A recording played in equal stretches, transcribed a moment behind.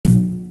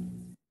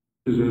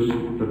is this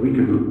that we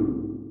can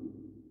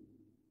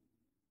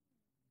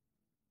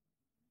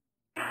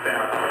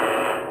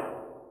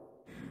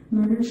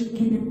Murders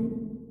can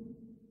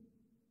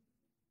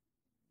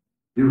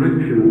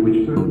direction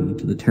which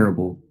to the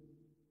terrible.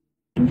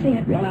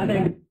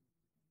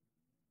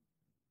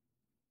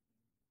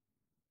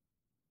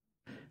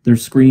 Their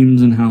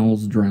screams and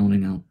howls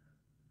drowning out,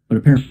 but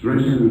apparently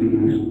stress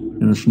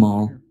and in a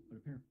small,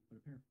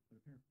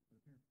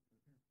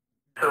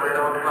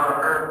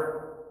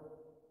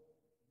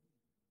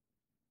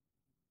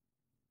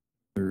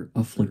 they're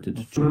afflicted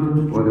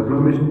or the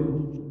promise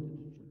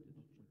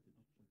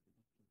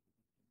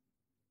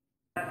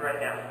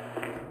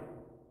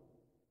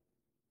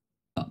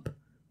up,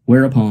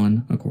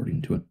 whereupon,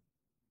 according to it,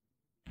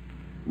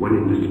 when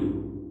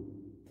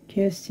in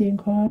Kirsty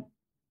inquired.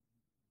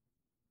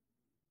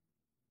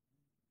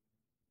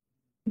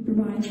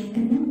 supervise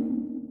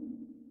and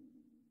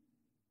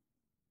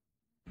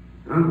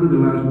after the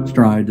last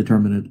stride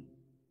determined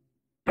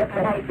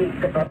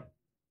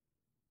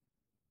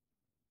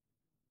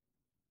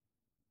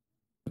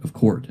of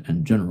court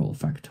and general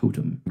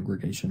factotum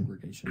congregation.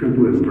 to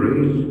embrace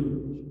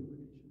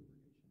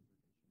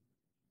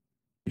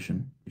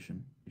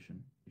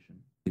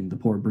The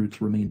poor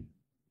brutes remain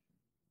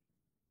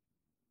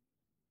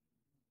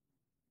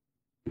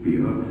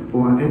fear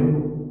or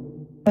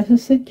any As I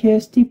said,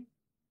 Kirsty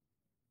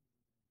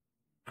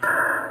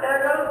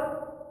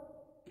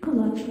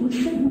collapse was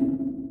simple.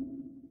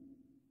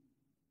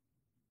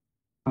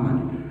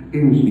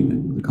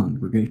 in the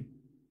congregation.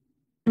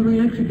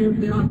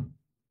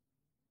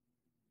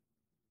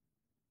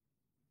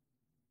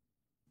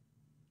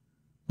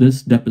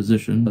 This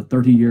deposition, the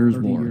 30 years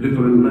war,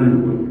 different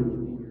language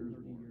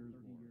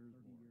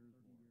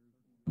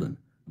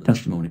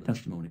testimony,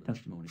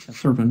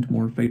 servant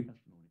more faithful.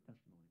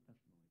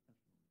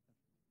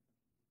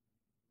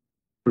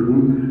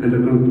 burden and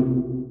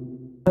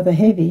account rather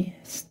heavy.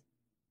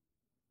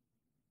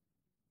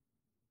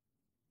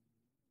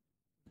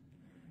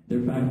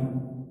 Their fact.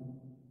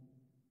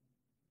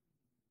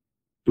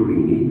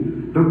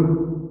 Turini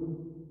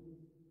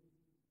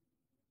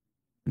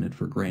It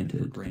for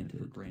granted,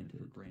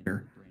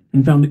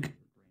 and found it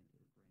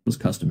was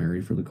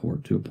customary for the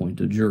court to appoint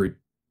a jury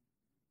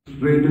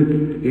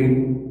demonstrated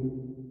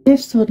in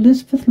Yes, to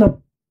Elizabeth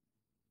Love.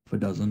 of a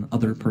dozen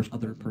other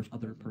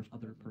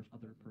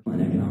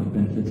economic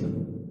benefits of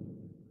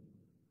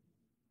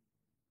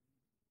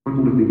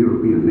part of the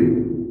European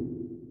name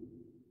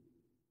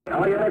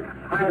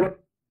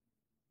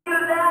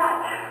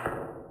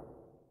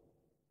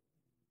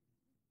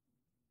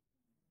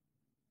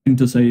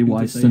to say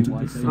why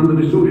sentence under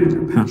the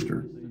social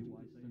pastor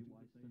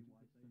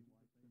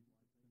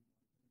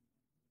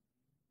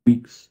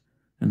weeks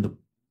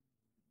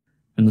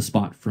and the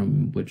spot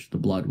from which the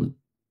blood was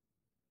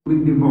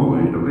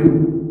devoid of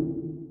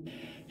any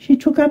She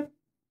took up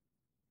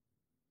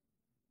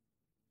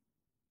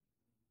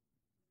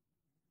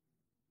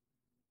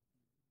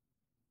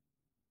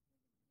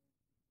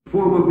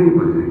form of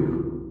paper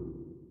hanger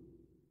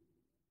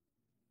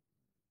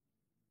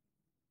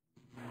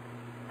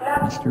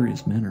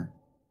mysterious manner.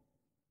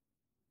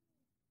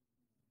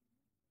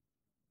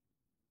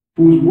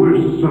 whose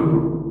worst suffer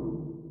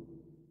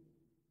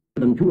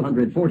Than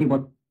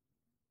 241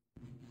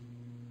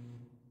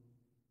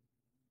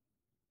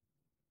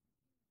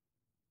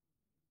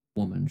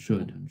 woman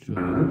should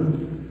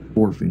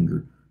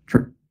forefinger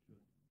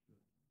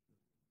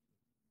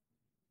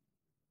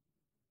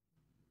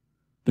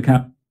the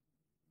cap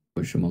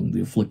push among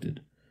the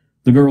afflicted.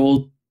 The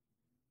girl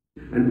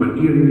and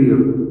materially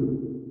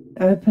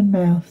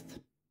open-mouthed.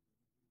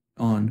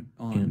 on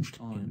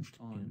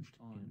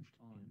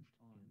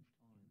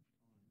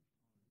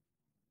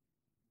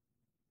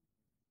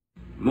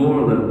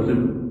more than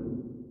simple.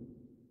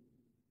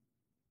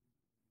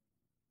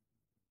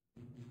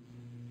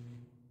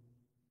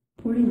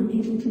 Reporting on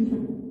Hazleton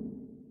Hill.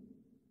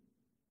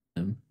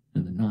 them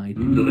in the night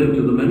The lips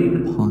of the many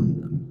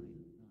upon them.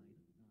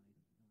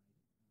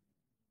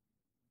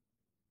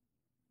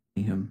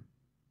 Him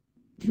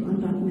To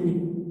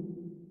undocumented.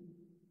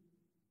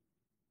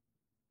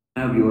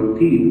 have your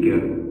teeth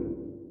kept.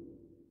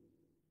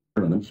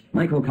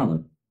 Michael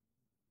Collins.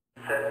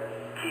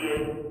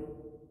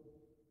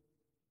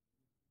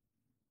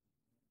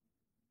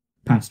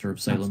 Pastor of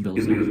Salem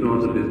Give me a Village,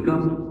 source of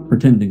disgust.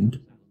 pretending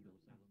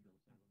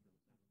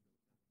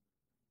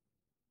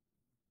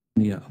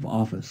of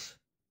office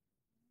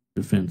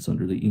defense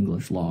under the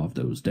English law of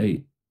those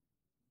days.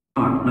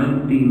 Part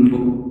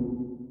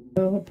 19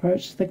 Girl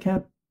approached the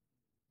camp.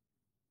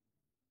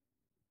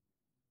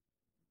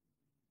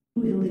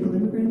 Illegal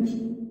immigrants.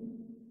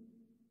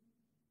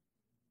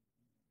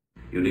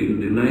 You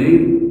needn't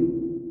delay.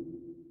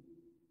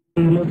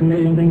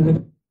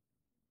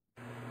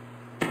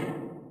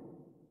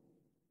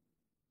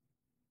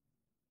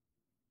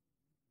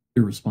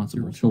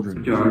 Irresponsible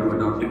children. Charged by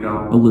Dr.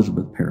 Gow.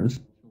 Elizabeth Paris.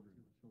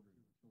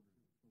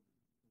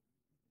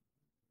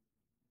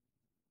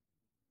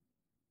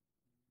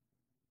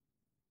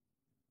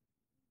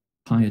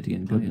 Piety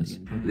and goodness.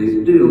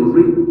 They still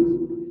read.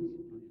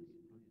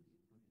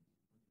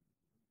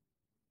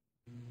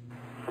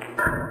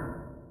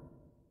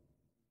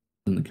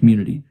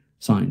 community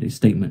signed a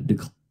statement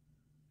declaring,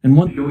 and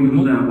one Show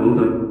you sample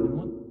that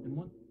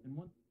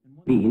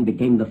Bean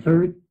became the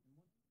third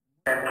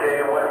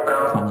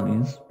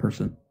colony's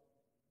person.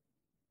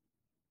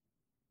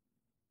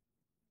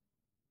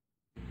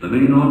 the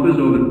main office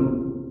open.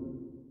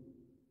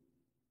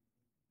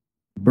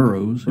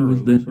 Burroughs, who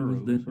was then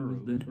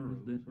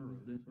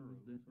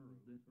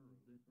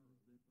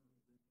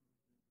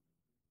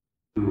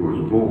Who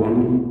was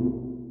born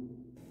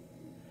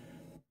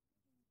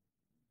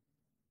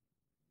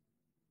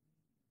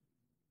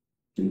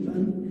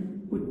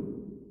Fun would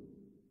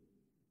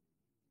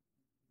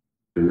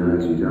the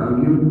Nazis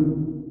argued.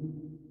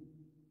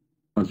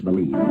 was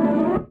believed.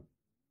 about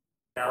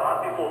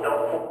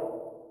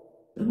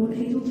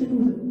Hazleton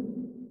Wood.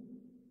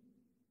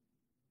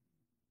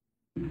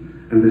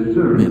 And the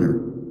third manner.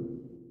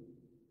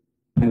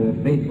 I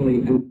will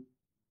faithfully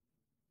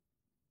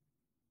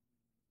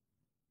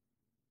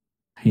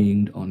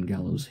Hanged on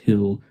Gallows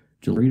Hill,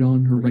 Jill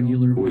on her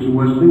regular was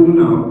singled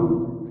out.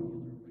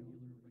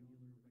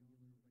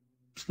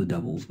 the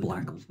devil's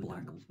black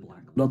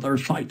other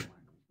sight.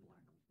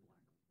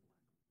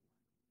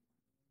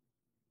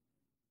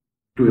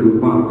 To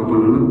embark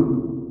upon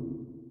another.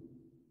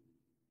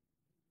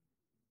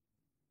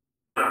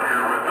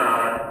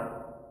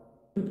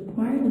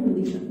 Require the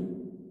release of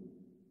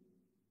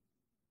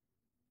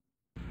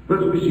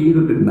Thus we see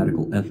that the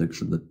Medical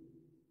ethics of the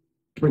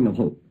spring of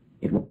hope.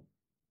 It will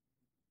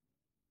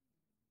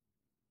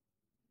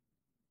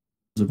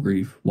of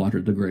grief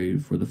watered the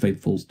grave for the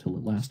faithfuls till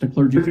at last a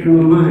clergy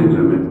fictional lines, I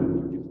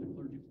mean.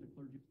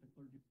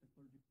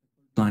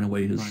 sign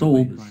away his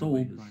soul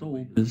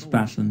is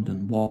fastened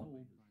and wall.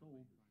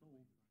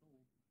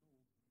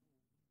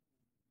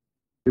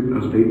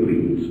 As they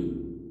please.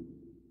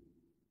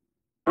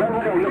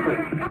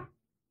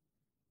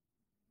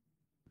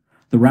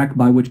 The rack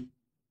by which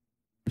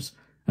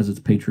as its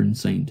patron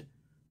saint.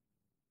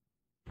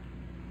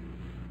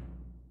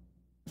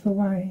 The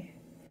way.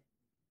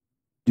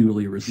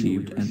 Duly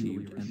received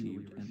and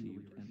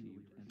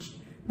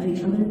by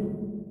each other.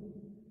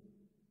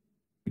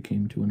 it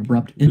came to an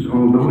abrupt Is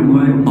although in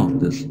my of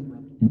this.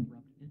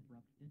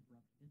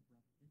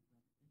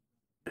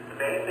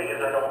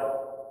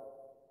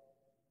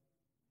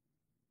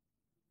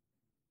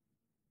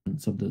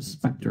 Of the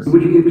spectre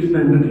which he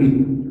extended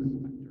he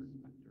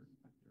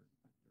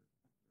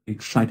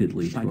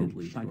excitedly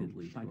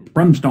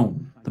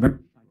brimstone the very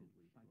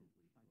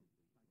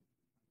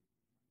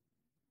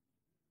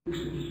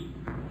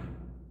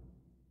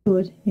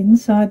Good.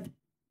 Inside.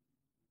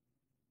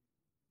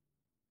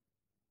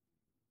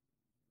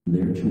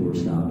 their tour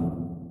stop.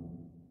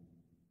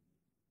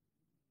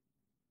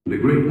 the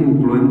great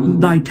influence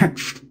thy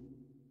text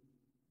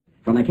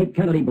From the Cape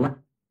Kennedy Black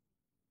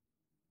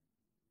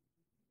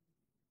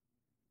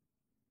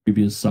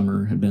previous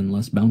summer had been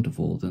less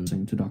bountiful than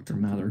saying to Dr.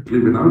 Mather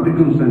without the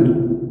consent.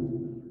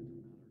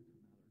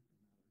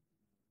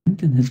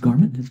 in his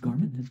garment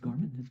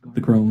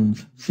the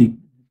crones seek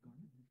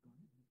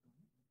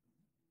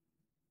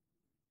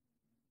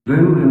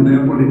Then and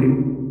there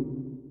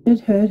politic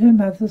It heard her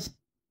mother's.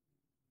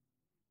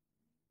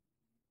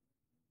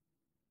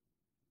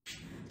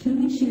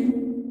 Can we share?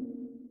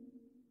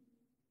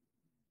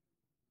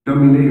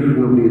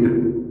 domination of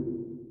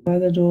the By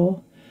the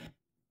door.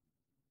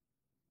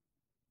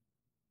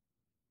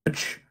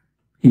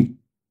 he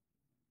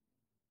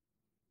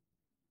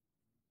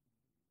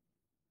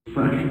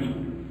fascists.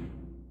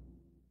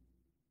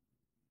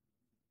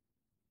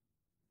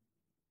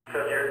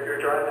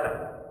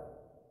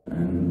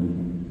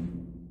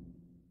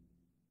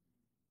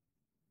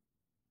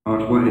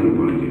 Asked by any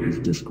politician. his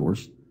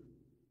discourse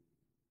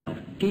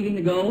achieving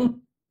the goal.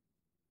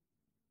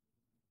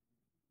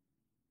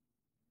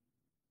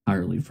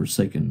 entirely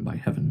forsaken by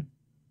heaven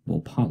will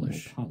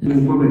polish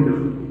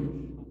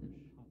Information.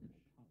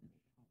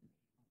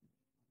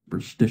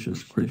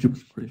 superstitious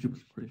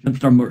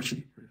against our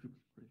mercy.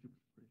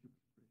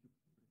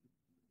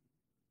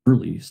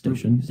 Early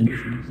station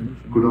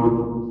Good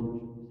on.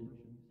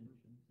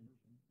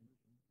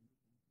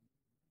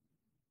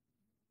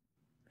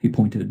 he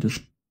pointed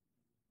to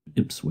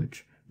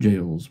Ipswich.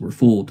 Jails were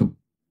full to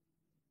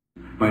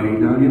By the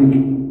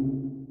Italian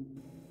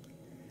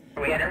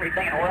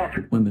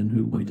women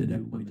who waited.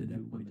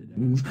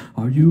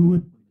 Are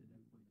you?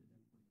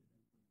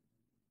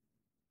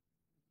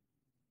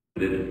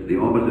 the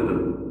opposite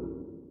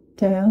of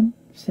Down.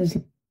 Says.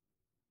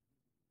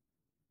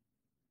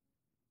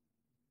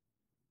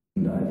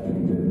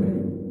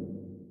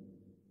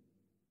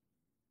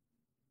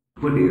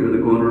 put here the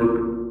corner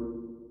of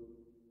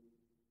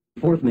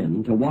Fourth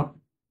men to walk.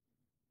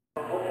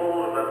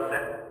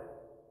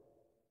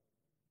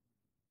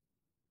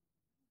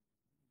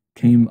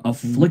 Came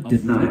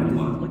afflicted.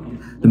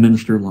 The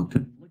minister looked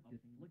at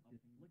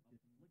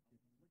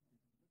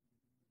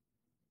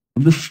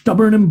of the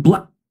stubborn and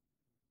black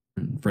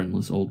and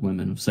friendless old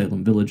women of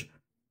Salem Village,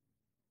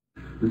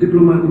 the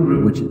diplomatic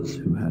group. witches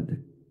who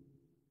had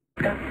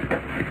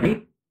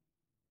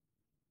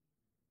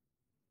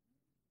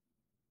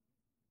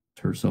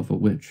her herself a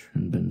witch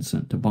and been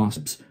sent to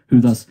Boston,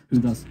 who thus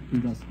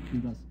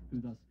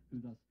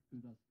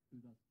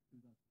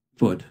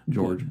foot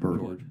George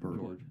Burr.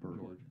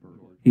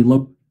 He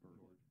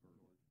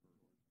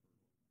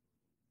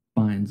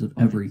finds of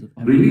every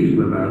Release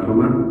the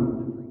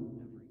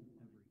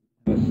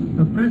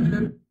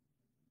Batman.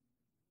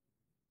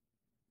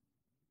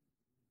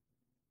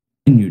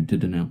 continued to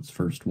denounce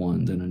first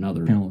one, then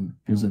another. Callum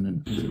was in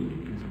an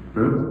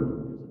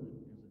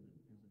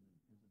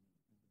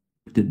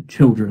did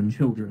children,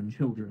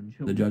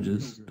 the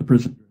judges, the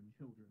prison,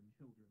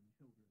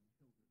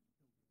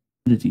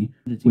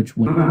 which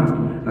went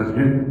That's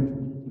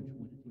him.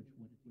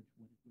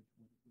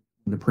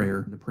 the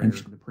prayer,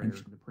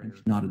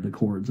 knotted the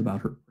cords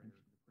about her.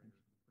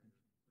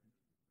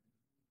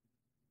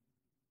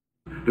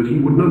 That he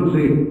would not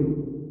say.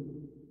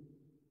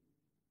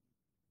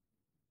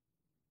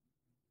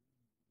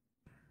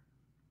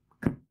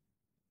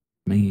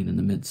 Remain in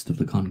the midst of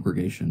the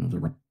congregation of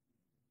the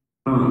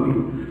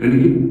And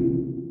he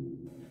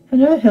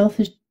And her health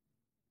is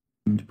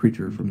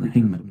preacher from the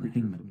hangman.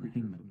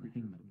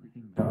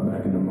 Come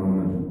back in a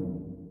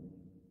moment.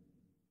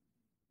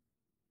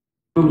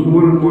 comes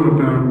more and more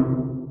apparent.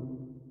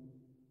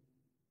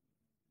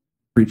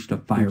 Preached a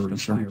fiery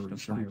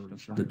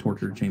the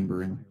torture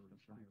chamber in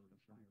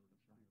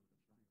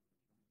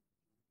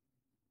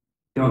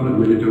The other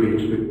military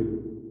expect.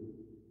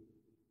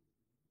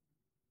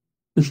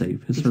 to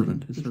save his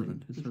servant.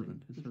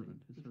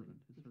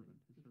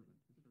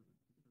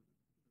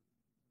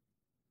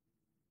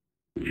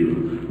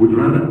 Would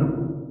rather.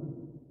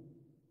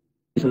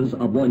 Cases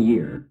of 1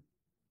 year.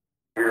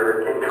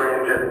 Here, King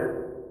Transit.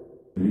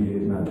 He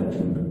is not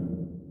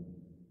testing.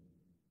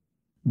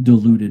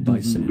 Deluded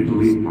by sin.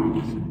 Believe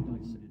not.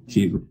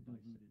 She agreed.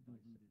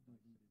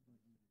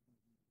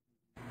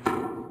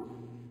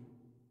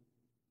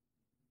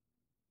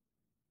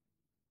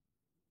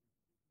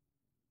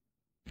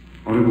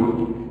 Au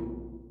revoir.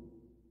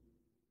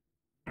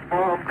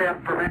 Small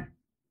step for man.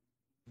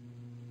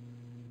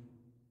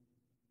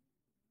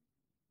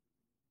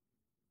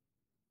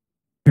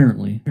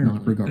 Apparently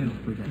not regarded.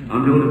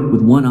 Until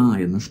With one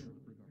eye in the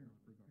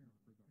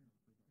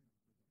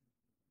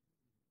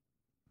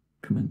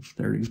commenced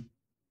 30s.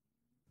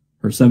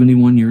 Her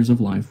 71 years of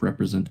life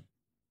represent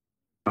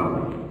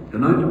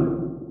tonight.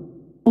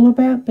 all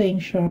about being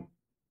sharp.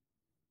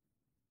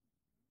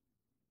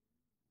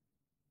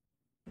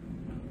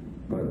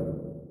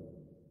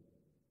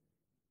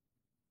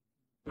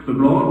 The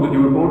Lord with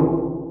your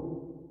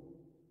report.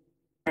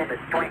 Name is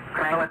Dwight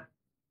Crowley.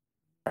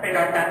 I think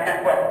I got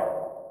that well.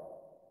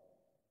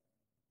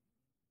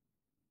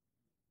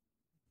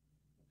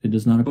 it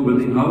does not With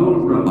the owl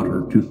about brother.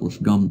 her toothless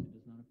gum.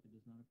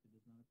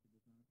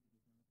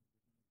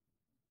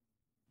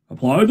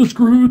 Apply the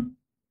screw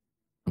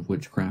of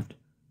witchcraft.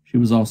 She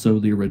was also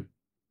the original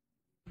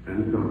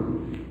And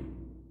gone.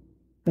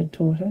 Had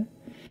taught her.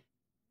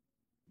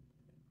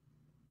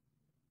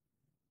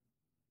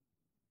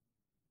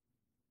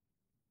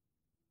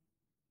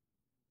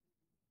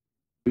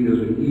 He is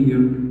an eager.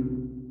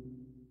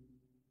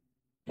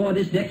 Before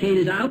this decade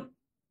is out,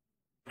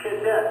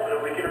 Kid dead,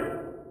 so we can.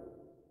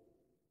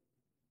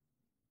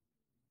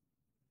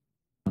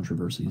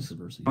 controversies.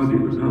 How do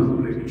you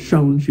contemplate?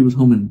 Shown she was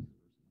home in.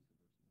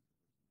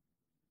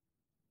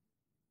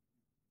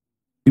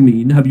 You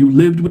mean, have you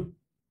lived with?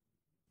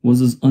 Was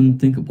as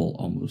unthinkable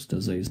almost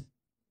as a This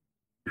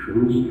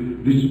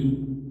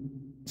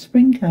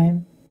Spring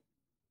came.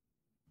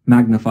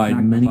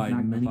 magnified many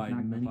on the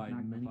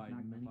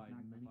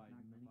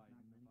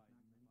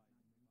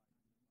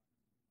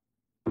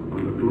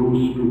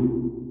close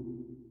to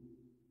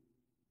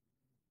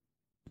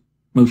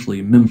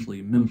mostly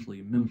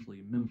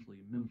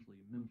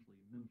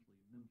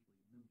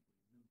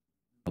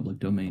public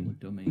domain.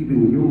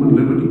 keeping human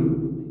liberty.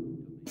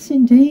 Yes,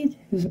 indeed.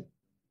 Is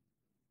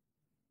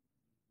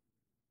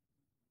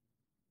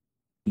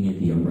at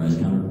the uprise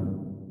counter.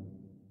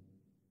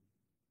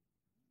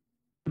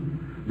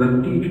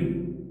 That teach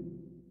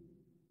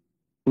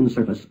On the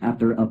surface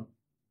after a.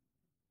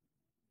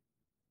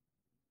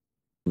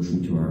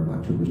 Listen to our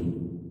October.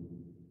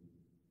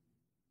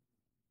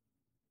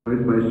 I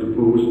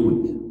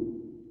suppose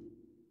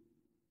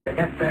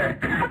Yes,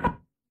 sir.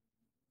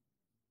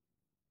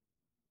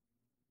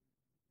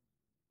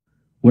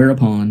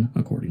 Whereupon,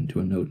 according to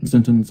a note,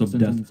 sentence of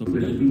death the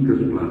speaker's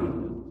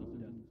blood.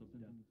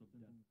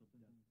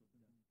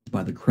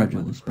 by the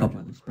credulous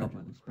public,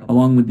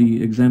 along with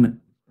the examine.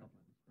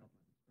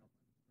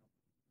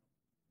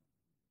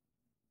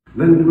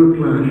 Then to a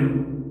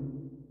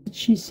clash.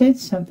 she said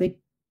something.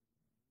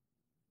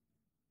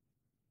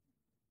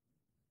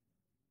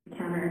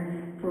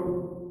 Counter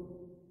for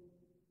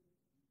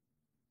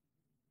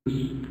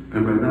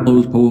And by that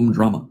Closed poem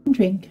drama.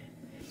 Drink.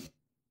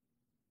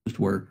 Just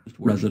where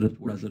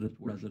resident.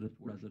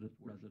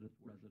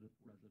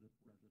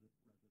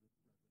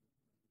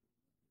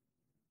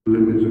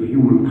 limits of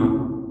human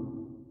power.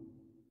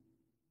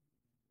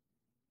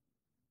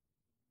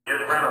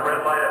 Just ran a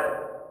red light.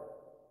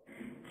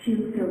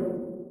 to fill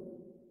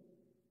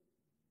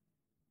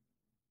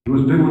It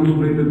was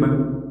demonstrated by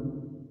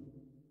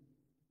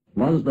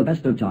Was the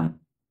best of time.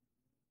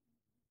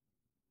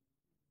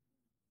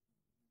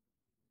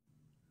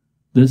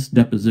 This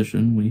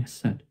deposition we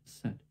set.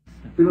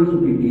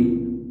 philosophy E.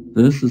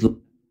 This is a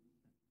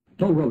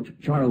So wrote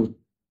Charles.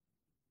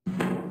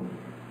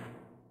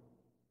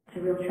 A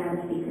real child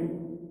speaker.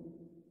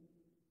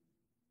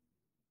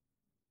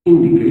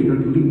 Indicate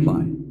that least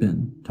by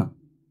Ben Tuck.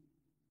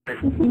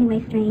 It's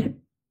anyway strange.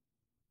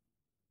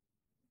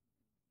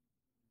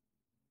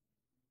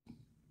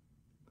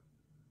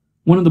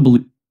 One of the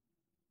beliefs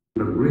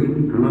the great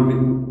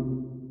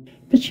economic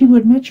But she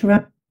would much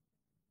rather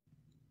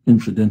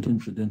incidental.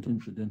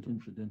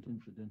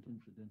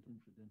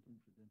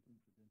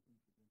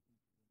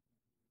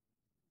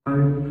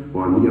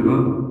 or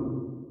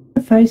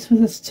never face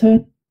with its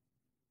turn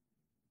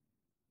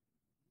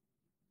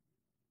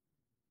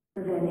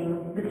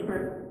Preventing the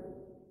spread.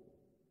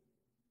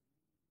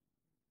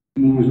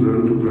 beings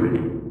learn to pray.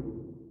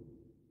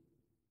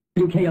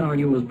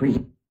 KRU was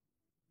present.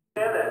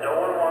 Yeah, that no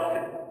one wants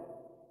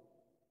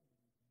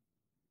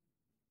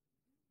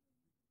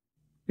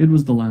to. It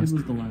was the last.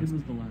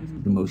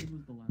 The most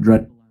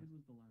dread.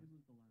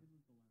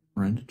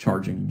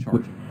 Charging.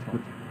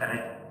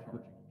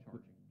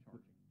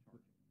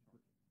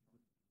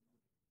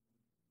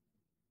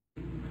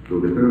 So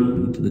the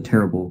first To the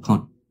terrible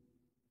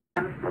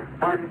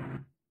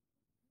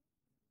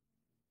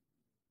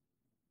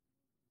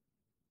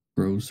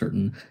grows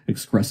certain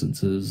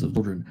excrescences of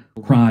children.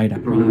 Cried.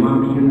 from the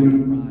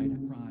Marxian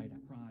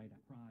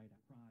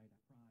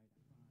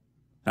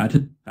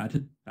Added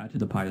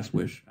the pious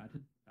wish.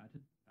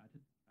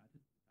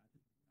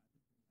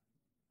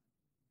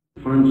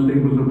 find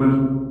staples of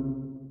vessel.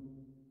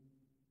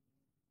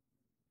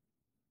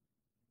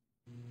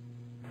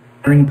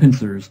 Wearing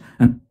pincers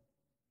and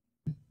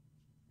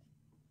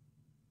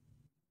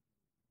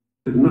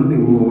There's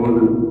nothing more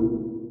than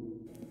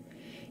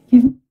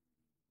give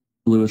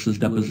Lewis's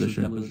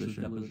deposition.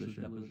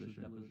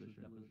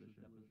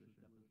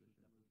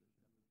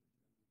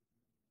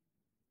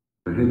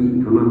 the heavy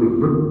economic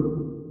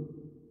burden.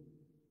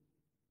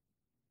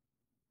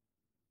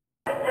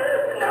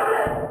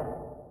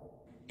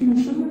 In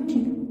the summer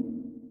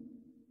too.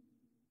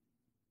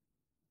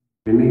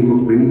 The name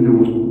of Benito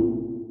was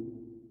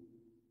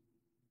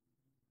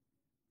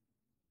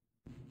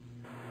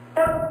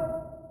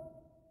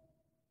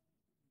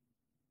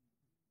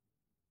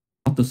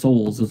The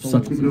souls of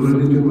such the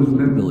religion was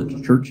left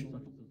village church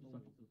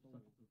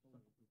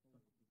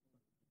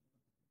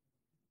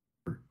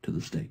to the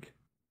stake.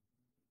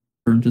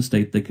 Turned to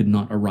state they could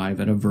not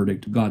arrive at a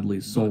verdict godly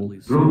soul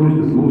strongest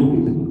and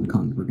most the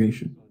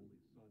congregation.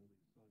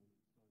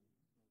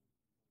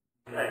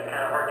 It's kind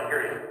of hard to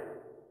hear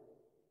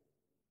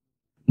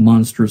you.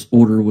 Monstrous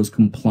order was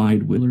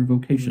complied with their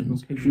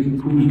vocations. This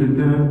proves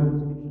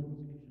that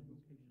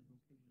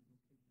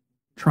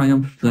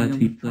Triumph that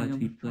he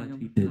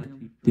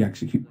did the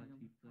execute.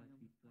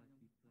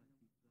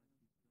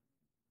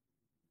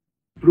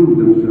 prove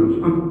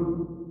themselves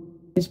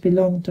up. has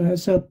belonged to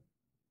herself.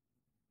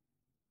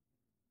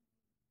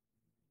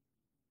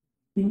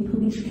 New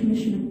police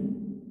commissioner.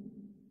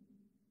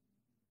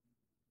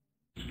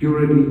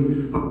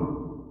 Security up.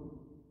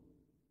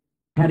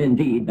 Had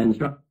indeed been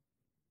struck.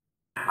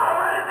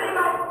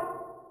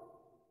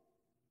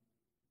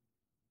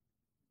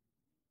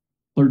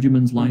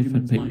 Clergyman's life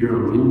and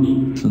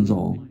Germans patients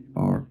all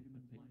are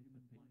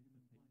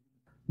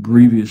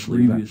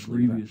grievously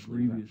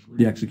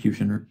the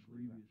executioner.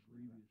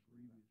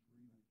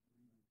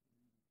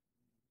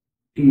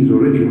 He's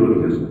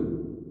originally as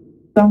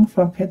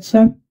Longfrock had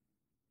so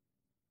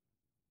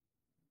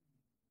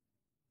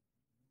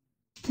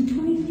To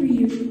 23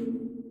 years.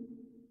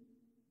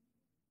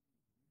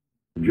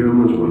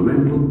 Germans were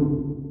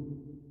mental.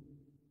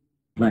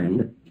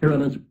 Planned.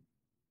 Tyrannus.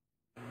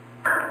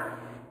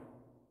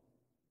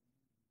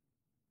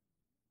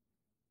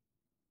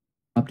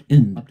 Opt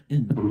in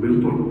From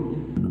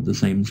Bilbao. of the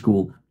same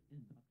school.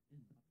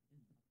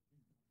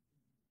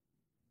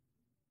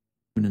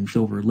 In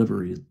silver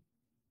liveries.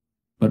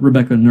 But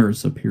Rebecca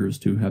Nurse appears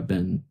to have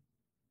been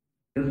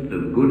Just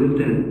as good as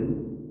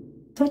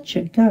dead. such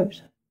a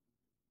goat.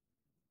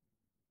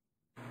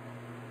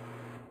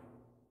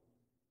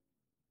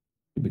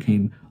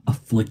 became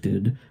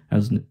afflicted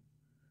as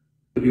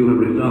If you have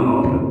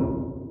resolved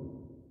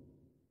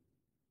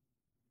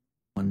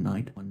one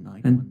night,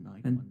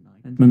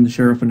 and when the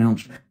sheriff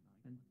announced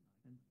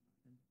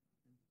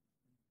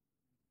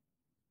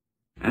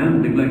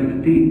and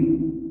neglect tea,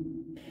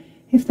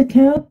 If the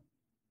cow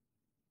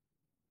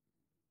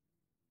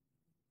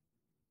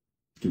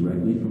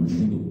Directly from a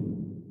single.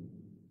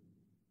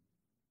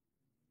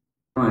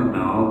 right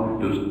now,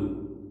 just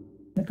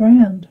the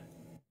ground,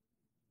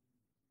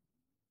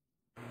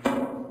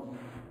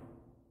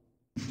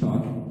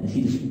 Talk as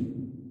he just.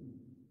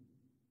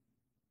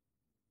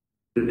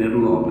 the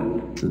devil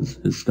of it.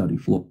 his study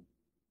floor.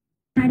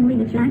 I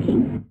believe it's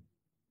lacking.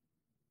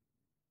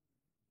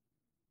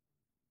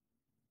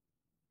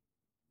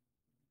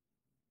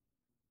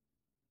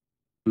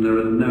 There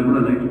is never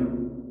an exit.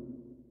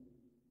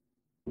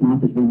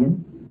 Martha's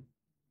Vineyard.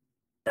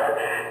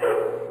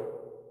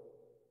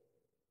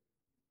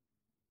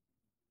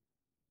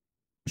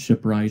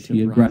 Shipwright he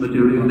had graduated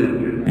Material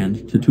danger. and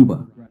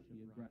Tituba.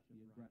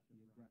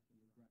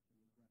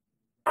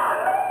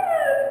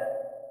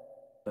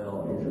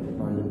 Well, it's a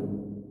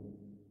fun.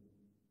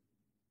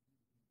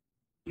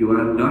 You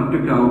are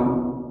Dr.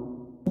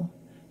 Cow.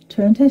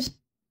 Turned his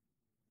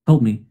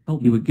Help me,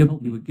 he would give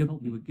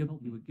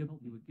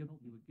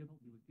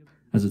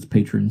as its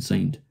patron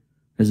saint,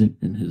 as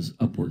in his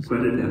upwards.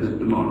 Credit as of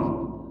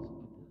tomorrow.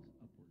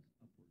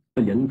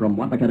 Million from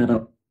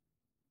Wapakoneta.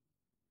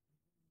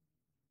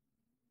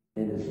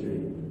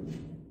 Industry.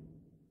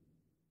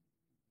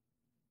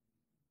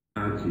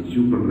 Nazi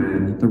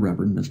Superman. The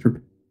Reverend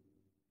Mr.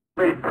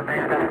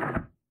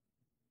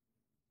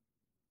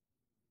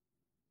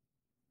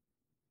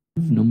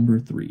 Number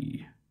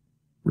 3.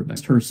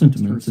 Rebecca her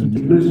sentiments and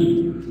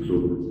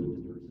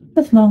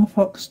with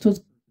Longfox stood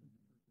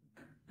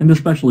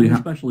especially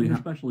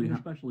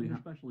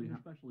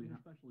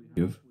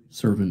of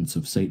servants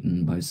of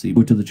Satan by sea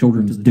to the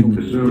children's The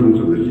dignity. servants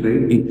of the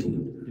state.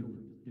 18.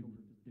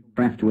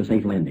 Craft to a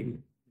safe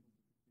landing.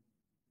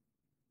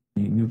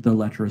 Of the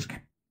lecherous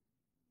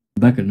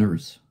Rebecca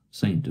Nurse,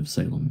 saint of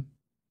Salem.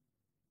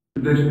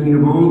 The destiny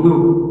of all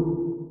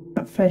those.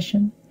 up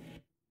fashion.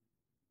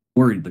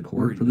 Worried the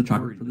court for the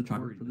child.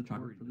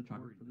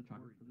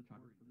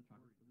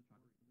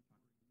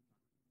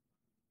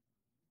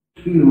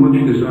 Feel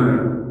much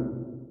desire.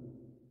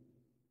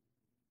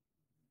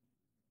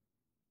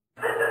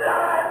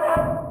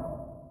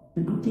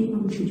 An update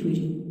on the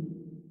situation.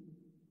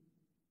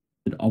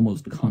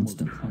 Almost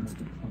constant.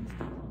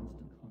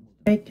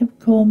 Jacob,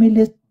 call me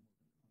Liz.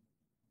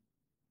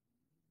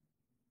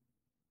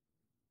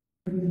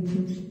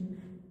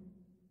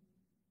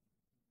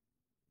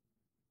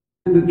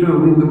 And the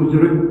town in those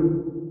directions.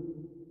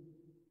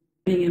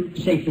 Bringing him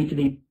safely to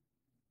the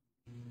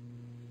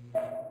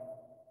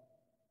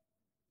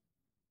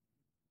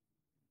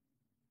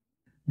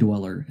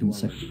Dweller in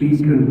sex. Speak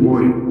and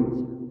warrior.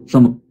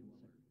 Some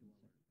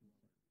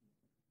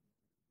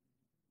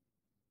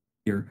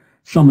here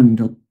summoned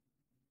to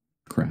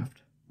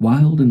craft,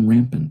 wild and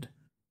rampant.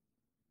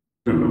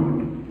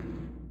 Alone.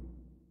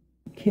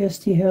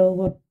 Kirsty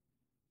Hill.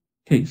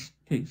 Case.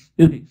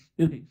 In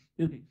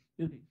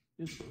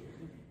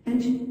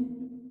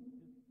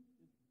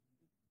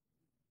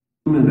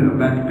their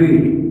back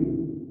page.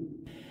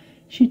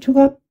 She took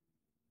up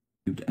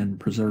And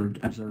preserved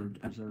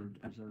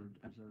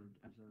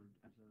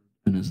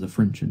and as the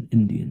French and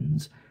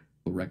Indians,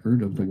 a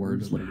record of the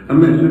words like A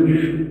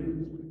message.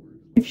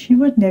 if she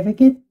would never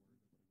get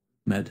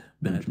met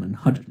Benjamin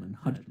Hudgman.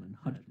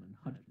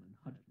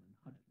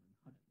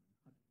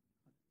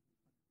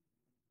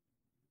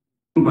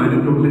 By the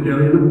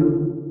totalitarian.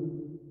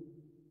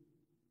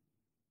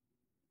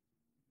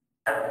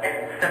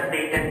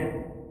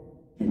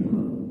 End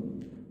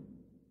quote.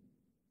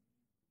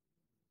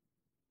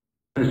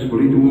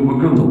 Successfully to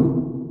overcome.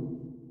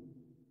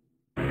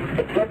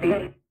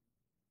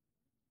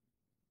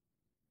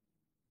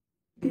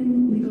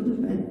 Again, legal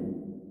defense.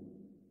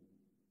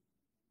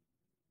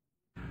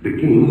 The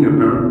king,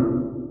 apparently.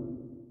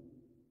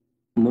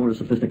 more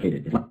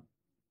sophisticated.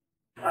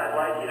 I'd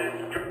like you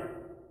to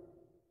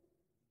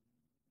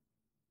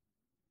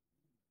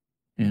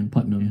And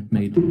Putnam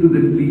made To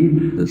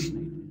defeat. this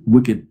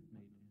wicked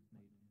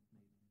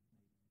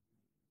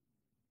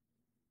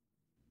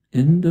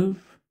end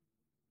of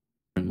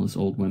friendless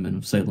old women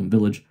of Salem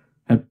Village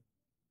had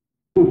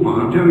So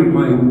far,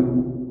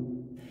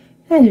 terrifying.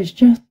 that is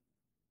just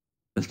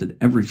tested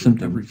every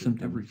symptom.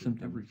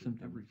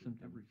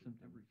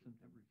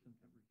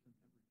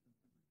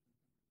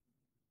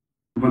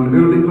 Of an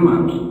early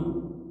collapse.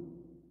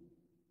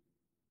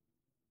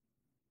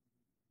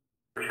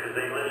 because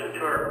they listened to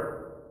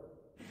her.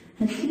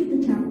 Has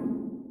seen the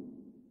town.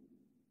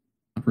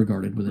 Not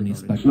regarded with any It's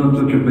spec. not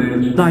such a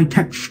bad. Thy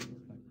text.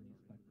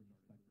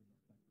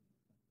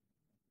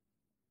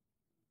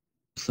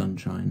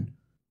 Sunshine.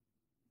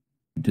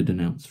 To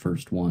denounce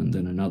first one,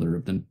 then another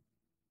of them.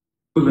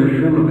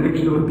 Possession of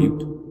extra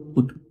Rebuked.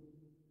 Looked.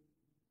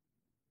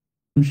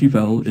 When she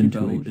fell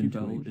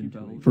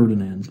into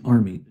Ferdinand's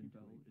army.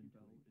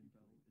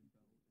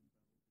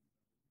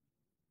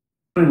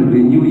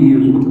 friendly New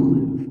Year's.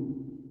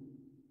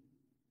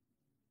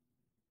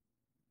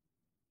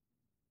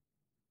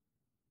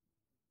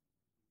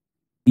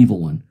 Evil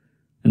one.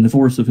 And the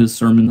force of his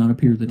sermon not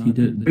appear that he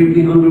did.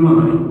 Greatly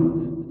undermined.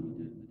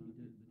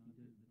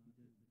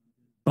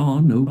 Saw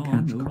no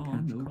catch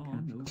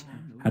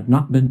had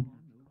not been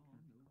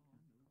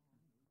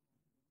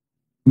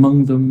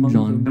among them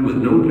John There was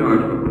no charge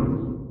for her.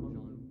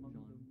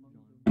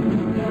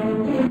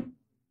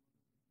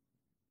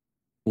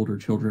 older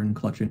children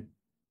clutching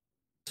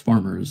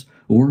farmers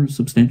or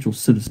substantial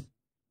citizens.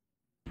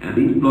 And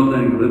East Los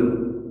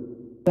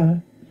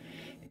Angeles.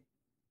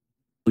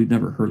 We'd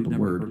never heard the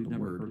word.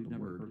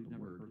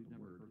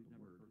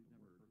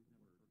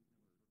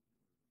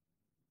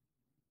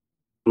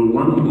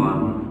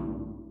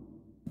 One.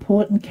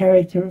 important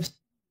character of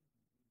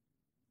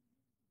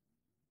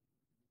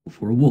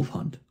for a wolf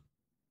hunt,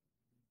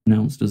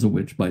 announced as a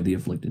witch by the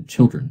afflicted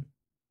children.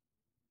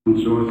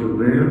 And so as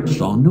there,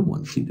 Saw no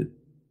one seated.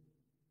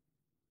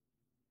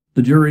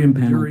 The jury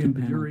impaneled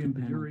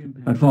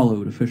had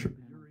followed a fisher.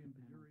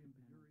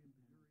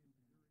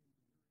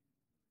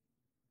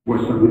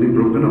 was suddenly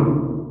broken up.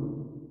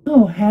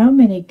 Oh, how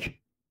many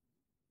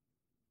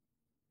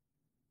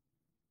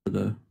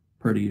The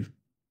pretty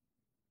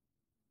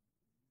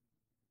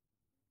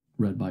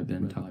read by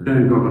Ben Tucker.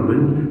 Then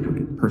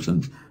government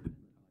Persons.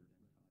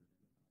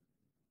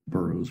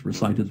 Burroughs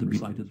recited the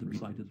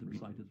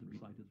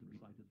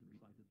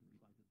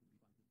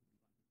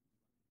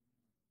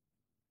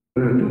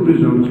There are two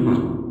results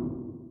possible.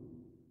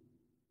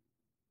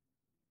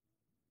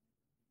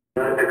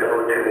 Not to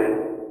go to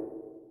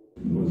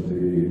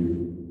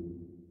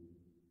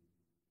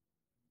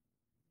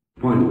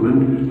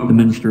Appointment of The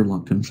minister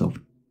locked himself.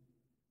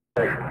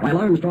 While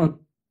Armstrong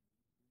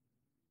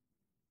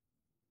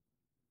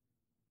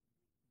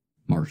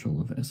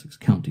Marshal of Essex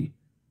County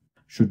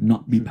should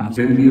not be passed.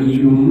 then be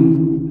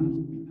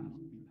assumed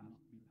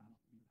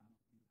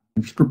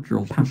In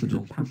scriptural passages,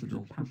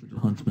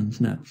 huntsman's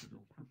nets.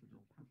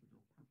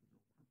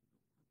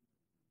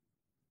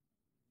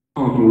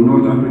 also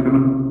North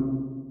African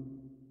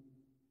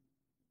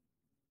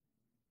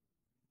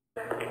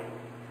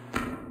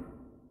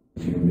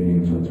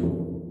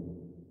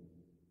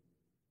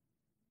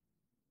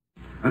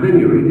at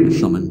any rate, it's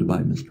Summoned by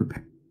Mr.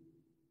 Perry.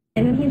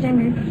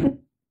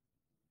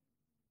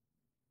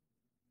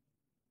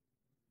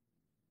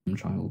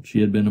 Child,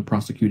 she had been a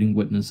prosecuting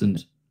witness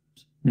and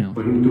now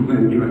for him to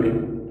venture it.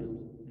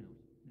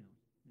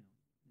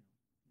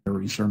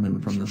 every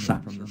sermon from the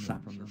sack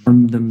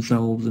from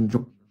themselves and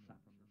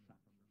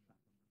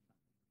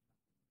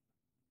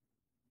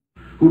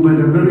Who by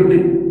the very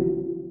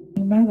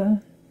name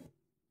mother?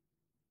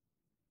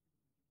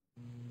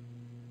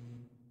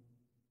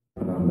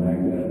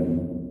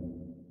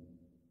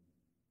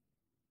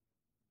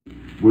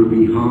 will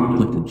be hard.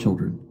 afflicted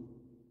children.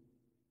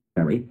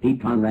 Perry,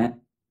 Pete Conrad,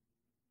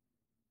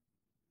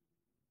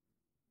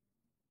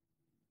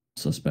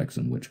 Suspects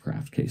in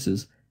witchcraft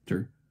cases.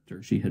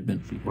 She had been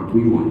What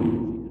we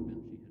want.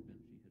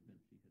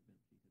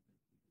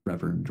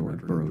 Reverend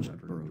George Burroughs.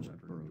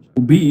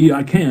 Be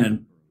I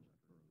can.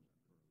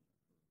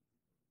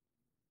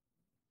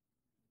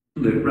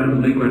 The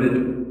friendly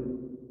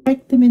credit.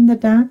 Take them in the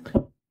dark.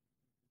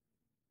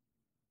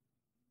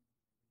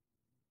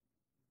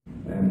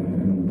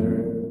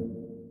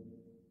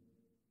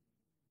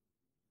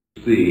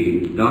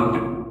 The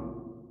doctor.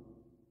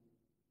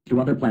 to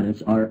other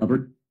planets are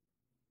avert.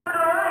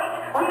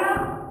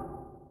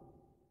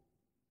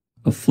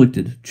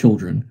 Afflicted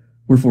children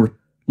were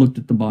looked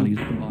at the bodies.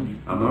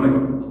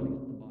 America.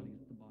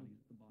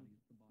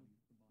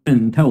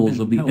 And tells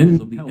of the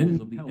end.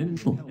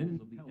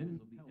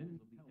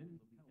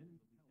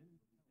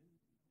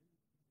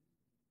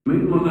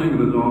 Main Los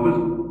Angeles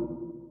office.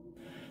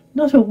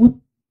 Not a wood.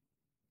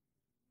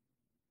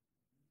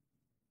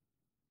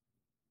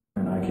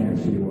 And I can't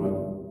see what.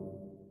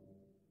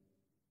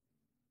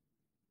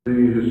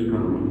 Day has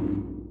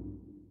come.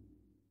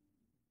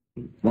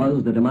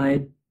 Was the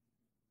demise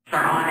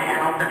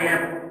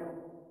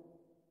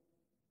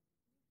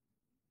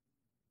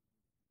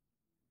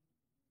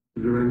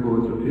The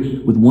records of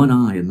history. With one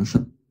eye in the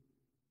sun.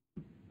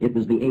 it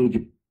was the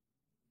age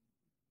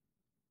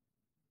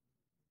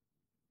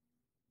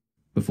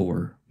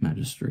Before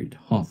Magistrate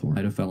Hawthorne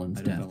at a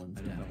felon's death.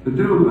 The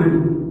devil might.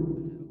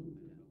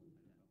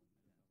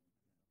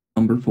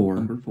 Number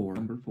four.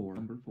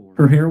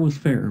 Her hair was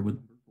fair with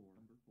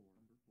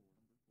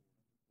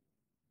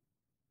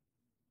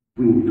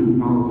Too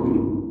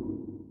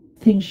powerful.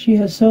 Thinks she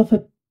herself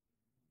a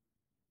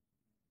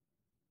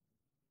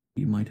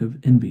you might have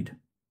envied.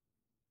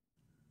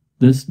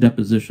 This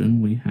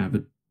deposition we have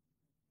it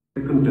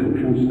The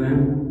contention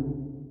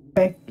stand.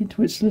 back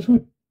into its little.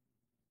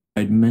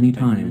 tried many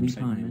times.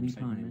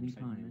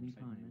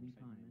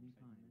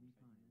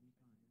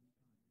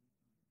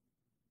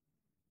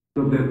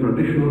 Of their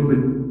traditional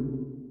bit.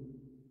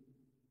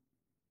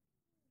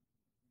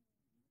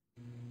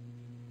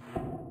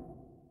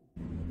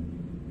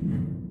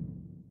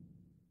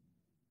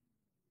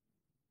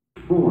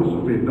 Force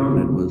of a It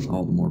dog. was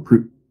all the more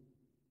proof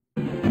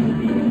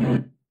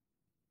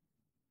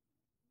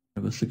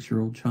of a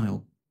 6-year-old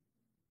child.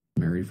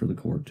 Married for the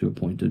court to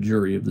appoint a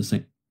jury of the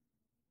same.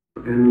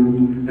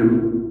 And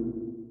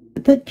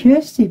That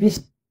Kirsty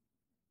this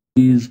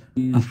These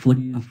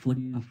afflict.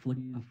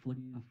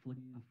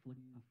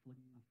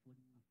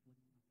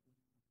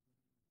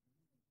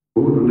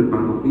 both on the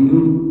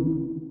battlefield.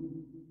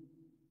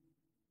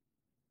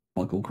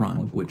 Local crime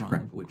of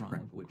witchcraft.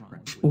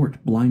 Sport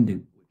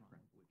blinding.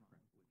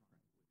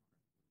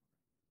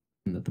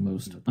 And that the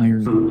most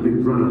iron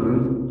Something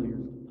rather.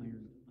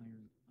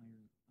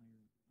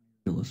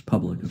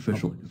 public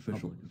official.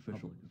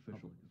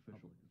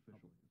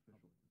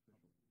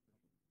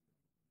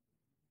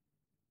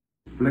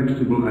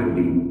 Flexible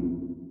ID.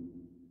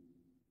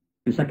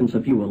 2 seconds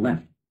of fuel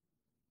left.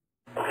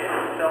 Okay,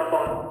 cell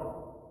phone.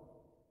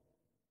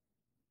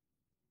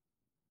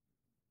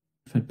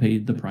 had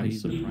paid the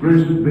price of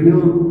Breast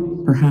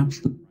veil. perhaps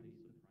the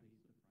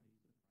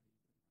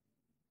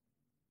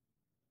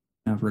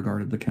have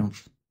regarded the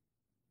council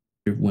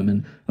of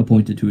women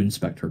appointed to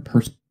inspect her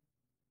person.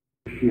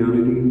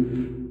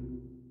 Christianity.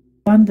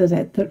 wonder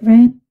that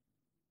ran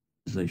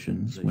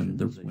When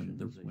the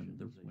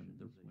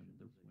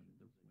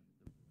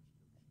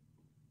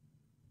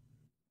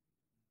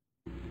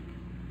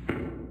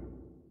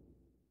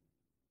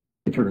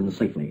Return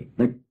safely.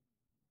 The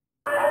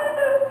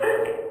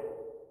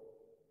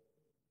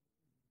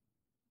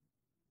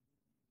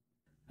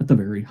at the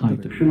very height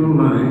of Fictional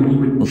lines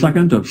the with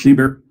second of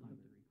Seabear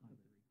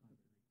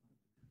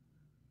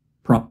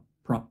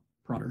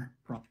Protter.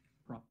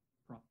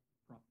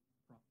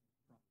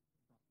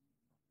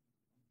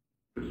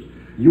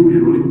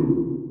 usually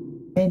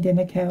and in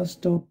a cow's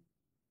door.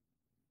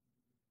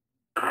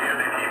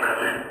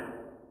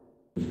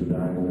 Just to die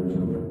or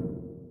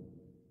something.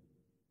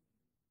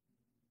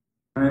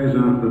 eyes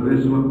after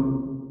this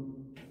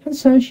one. And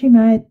so she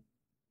made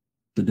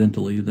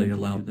Accidentally, they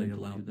allowed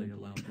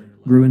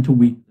grew into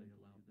weak.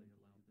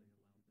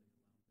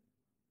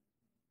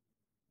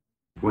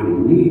 When you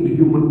need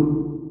human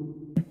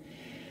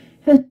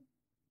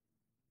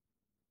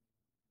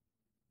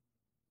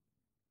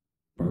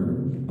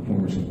Murder, a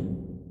former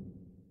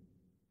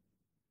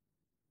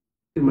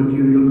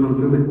material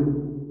complement.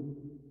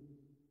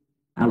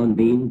 Alan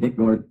Bean, Dick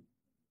Gordon.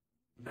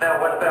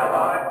 Now what thou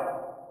art?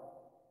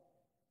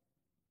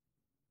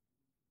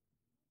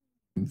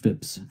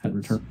 Phipps had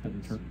returned.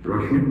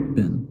 Russian.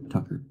 Ben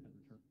Tucker.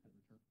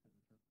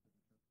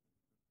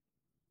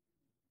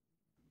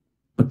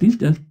 But these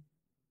deaths,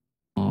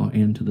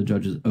 and to the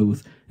judge's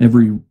oath,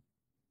 every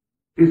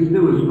Is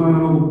still as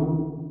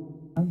foul.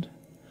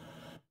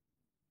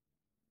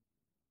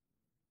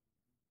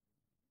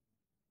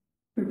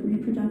 For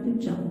reproductive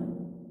gel.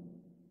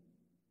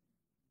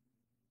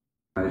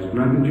 As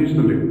strategist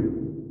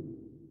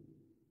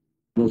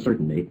Will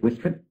certainly with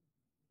trip.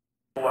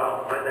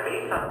 Well, in the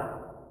meantime,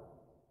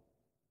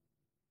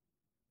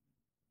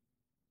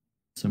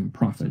 some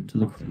profit to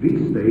the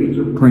these days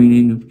of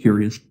craning of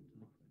curious,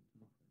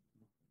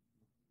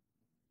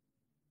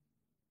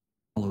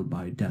 followed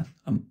by death.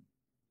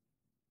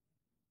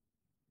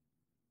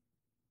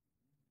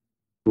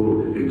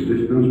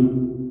 existence.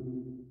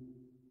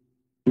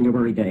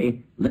 January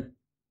day. safe,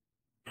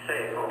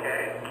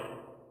 okay.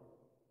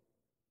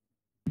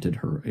 Granted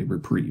her a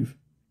reprieve.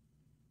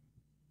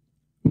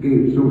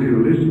 Gave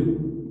socialist.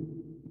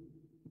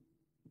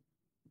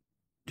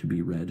 To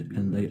be read,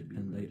 and they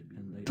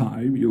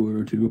time you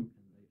were to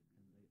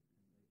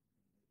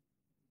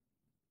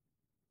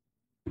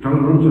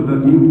Tolerance of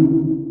that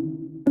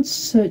new.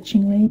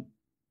 searchingly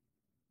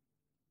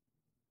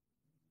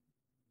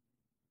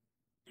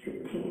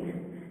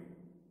 15.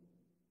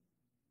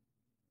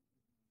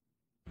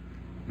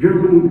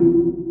 Germany.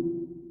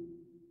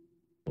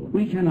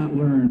 we cannot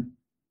learn.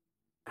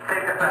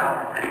 Think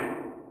about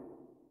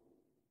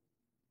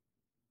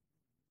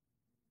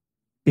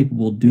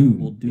Capable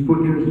doom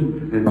Butchers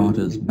and brought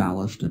as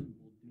ballast.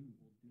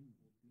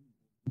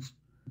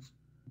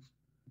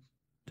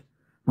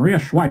 Maria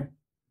Schweik.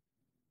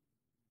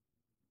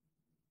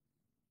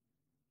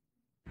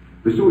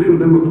 the Social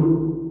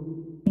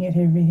Democrat. at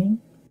everything.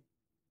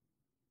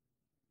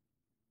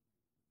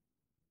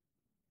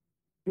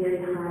 Very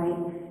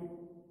high.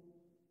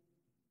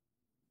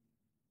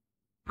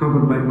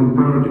 Covered by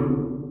comparative.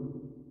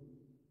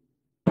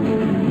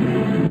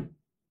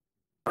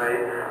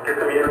 get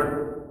them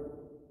here.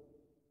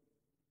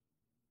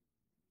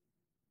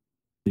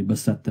 They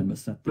beset them,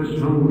 This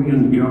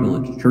Hungarian job.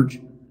 village church.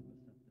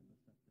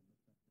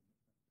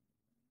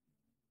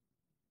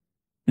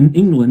 In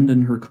England,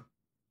 and her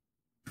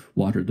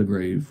watered the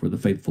grave for the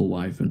faithful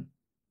wife, and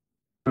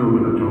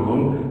Helmet at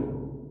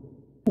all.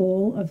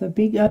 All of the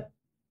big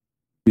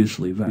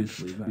obviously vexed.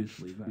 To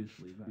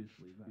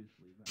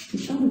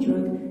sell the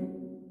drug.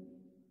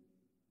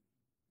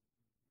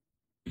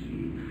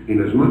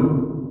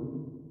 Inasmuch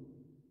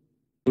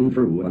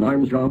Through an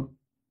Armstrong.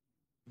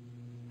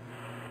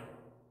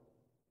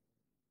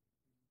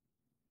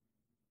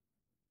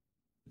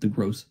 The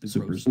gross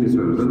supers. is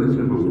a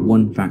relative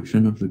One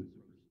faction of the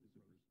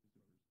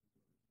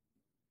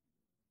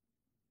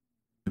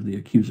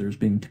accusers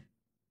being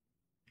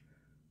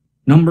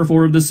number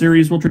 4 of the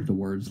series will trick the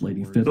words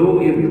Lady Fifth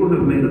So if you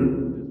have made a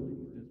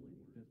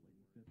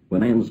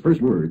When man's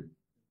first word.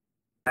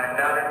 Back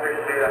down in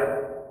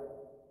Christina.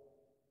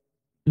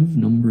 of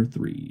number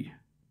 3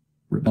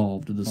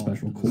 resolved to the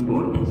special court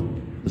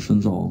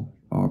listens all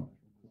are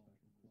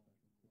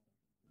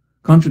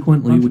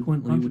consequently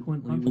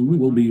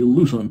will be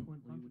loosened.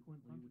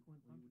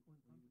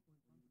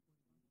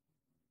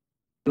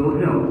 will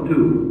help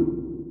too.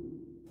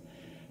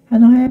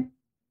 and I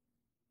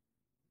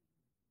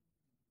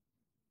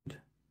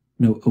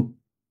No,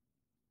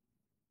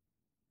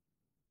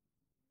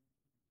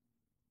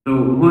 So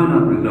why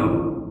not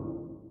resolve?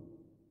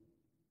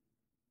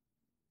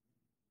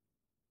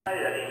 Hey, I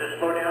need to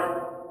slow down.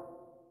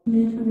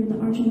 Live under the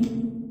Argent.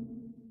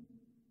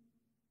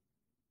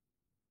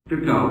 To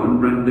Cowan,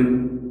 Bradley.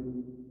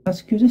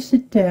 ask you to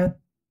sit down.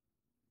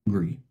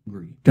 Delbury,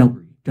 Delbury,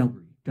 Delbury,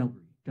 Delbury,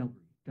 Delbury,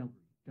 Delbury,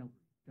 Delbury,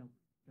 Delbury.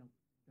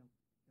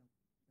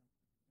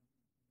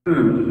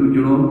 Terms to suit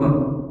your own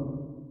thought.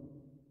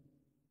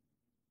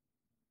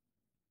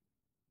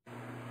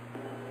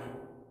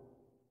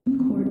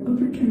 Court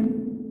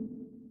overturned.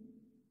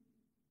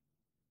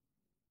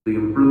 The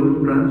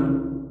improved trans.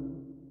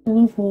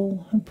 Full of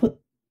all and put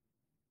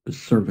The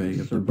survey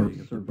of the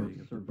birth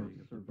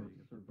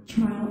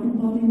Trial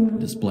involving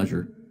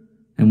displeasure,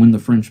 and when the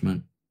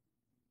Frenchman,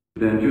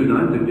 Statutes,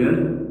 I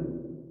suggest.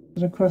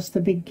 it across the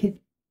big kitchen.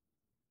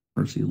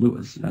 Percy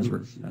Lewis, Cow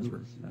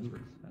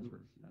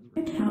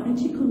and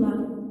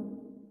Chicola.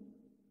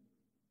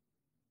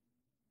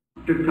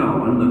 Mr.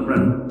 Cowan, the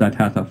friend. that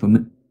hath a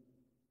familiar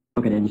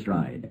took it in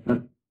stride.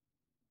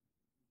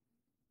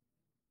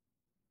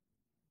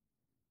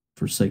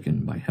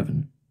 forsaken by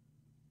heaven.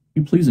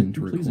 Be pleasing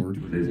to record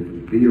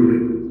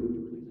Theory.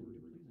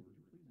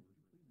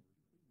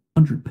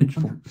 100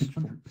 pitchforks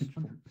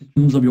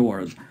of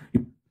yours.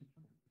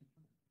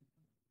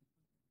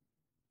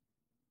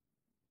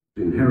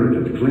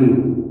 Inherited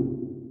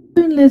clean.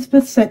 Soon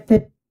Lisbeth sat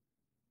there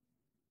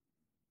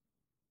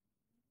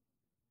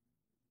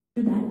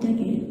For that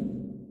decade.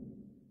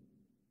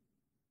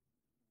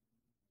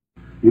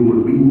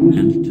 Human beings.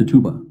 And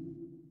Tituba,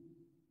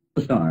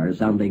 The stars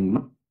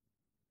sounding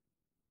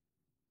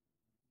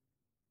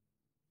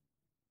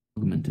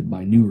augmented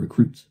by new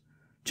recruits,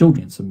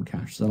 children, and some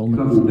cash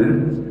settlements. Sudden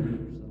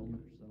death.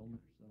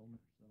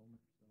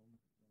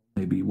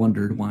 May be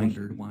wondered why,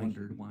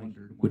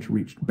 which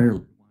reached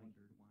barely.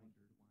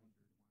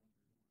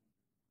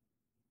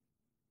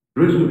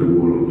 The rest of the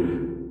world.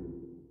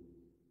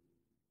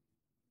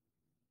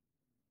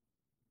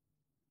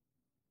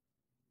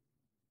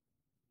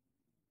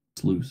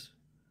 Loose.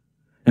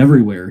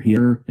 Everywhere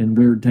here in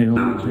Weird Tale,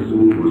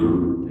 Nazism was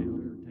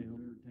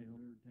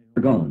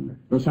are gone.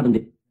 The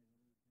 70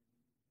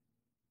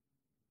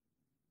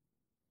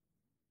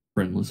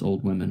 friendless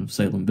old women of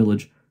Salem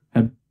Village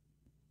had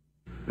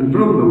and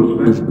from those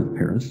facts, Elizabeth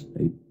Paris,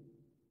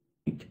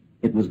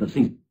 it was the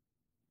season.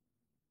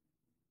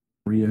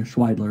 Maria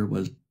Schweidler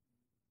was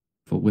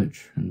a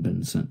witch and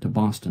been sent to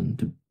Boston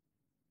to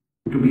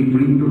to be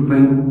free to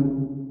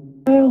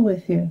think. sail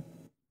with you.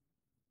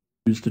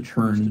 use to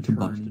churn to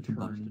Boston.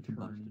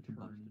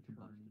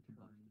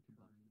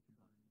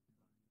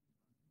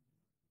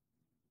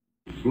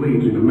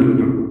 Slaves in the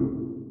military.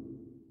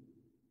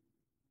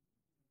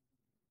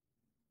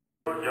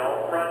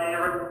 Don't run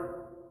here.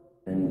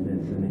 And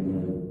Vincent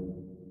England.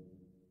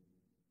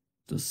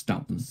 To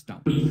stout.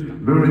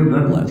 Very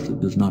that. Blessed it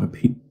does not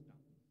appear.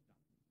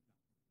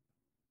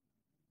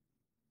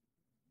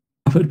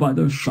 Profit by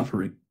their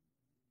suffering,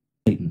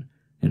 Satan,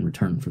 in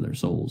return for their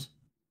souls.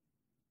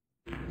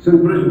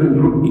 Sent President He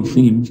Rook.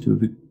 seems to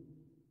have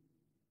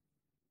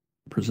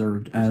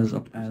preserved as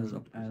a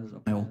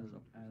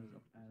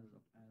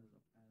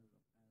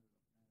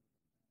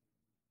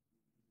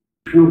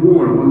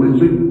War upon the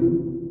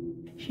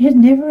city. She had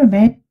never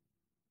imagined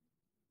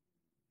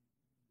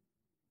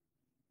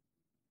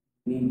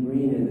Need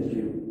green in the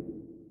shoe.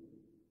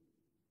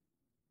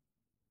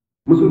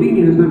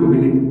 Mussolini has never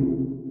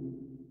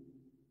been.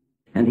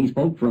 And he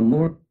spoke from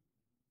more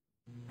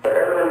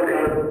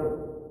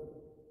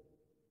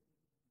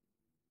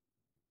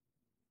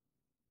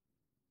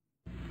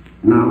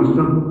Now,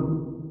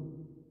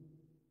 son.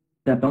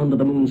 stepped onto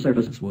the moon's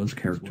surface. This was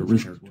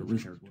characteristic.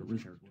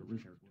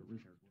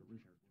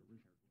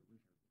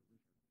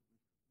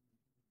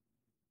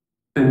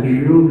 And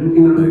she'll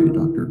in a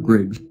Dr.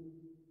 Griggs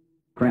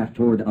Craft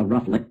toward a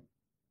rough lake.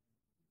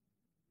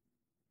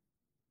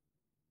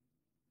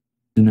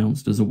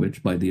 denounced as a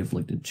witch by the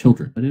afflicted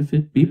children. But if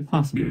it be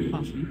possible,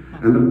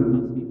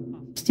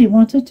 and he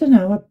wanted to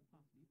know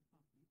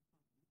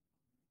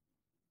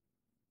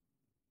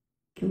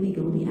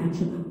Illegally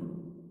active.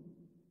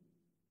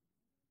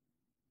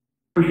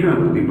 a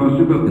shadow be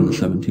possible. in the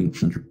 17th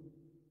century,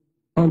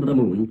 Onto the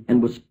moon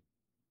and was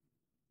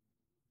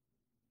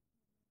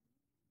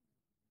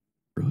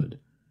neighborhood,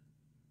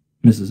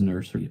 Mrs.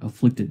 Nursery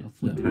afflicted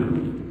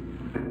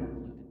them,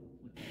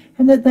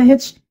 and that they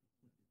had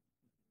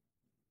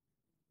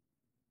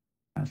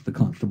asked the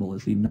constable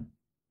as he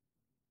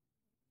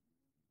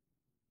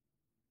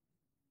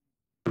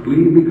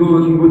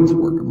Because he was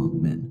work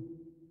among men.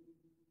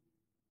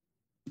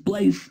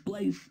 Blaze,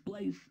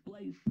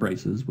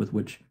 braces with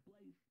which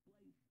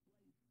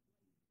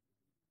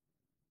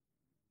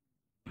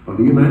of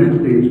the United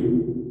States.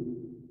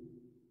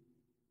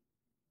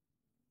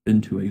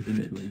 into a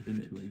fit.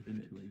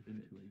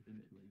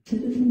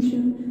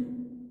 Citizenship.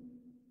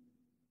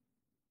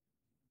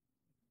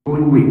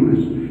 Own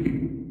weakness.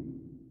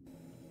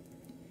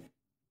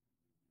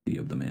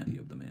 Of the man.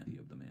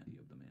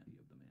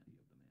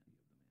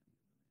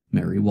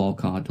 Mary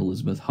Walcott,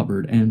 Elizabeth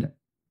Hubbard, and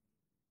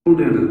Old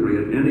dentistry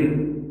at any.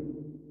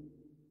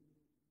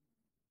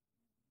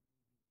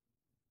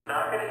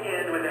 Not going to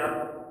end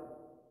without.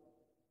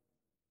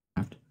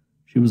 Aft.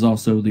 She was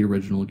also the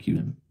original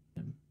accused.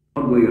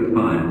 Ugly at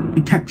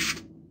times.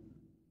 Text.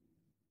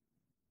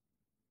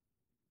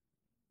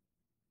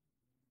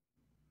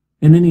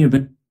 In any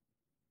event,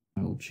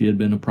 she had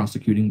been a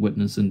prosecuting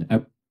witness in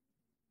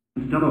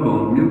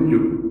Telephone, mute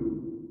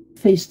you.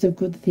 feast of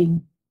good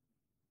things.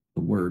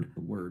 the word,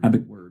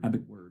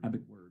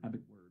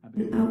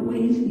 It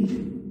outweighs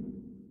evil.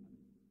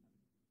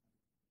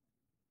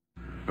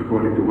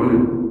 According to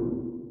William.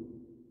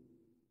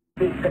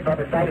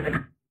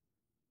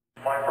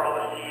 My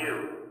promise to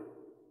you.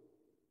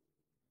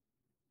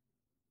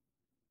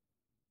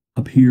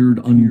 appeared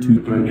unto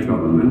The French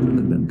government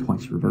had been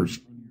twice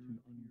reversed.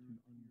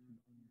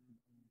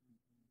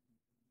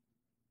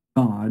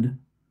 God,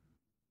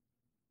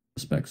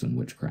 suspects in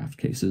witchcraft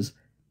cases,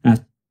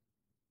 asked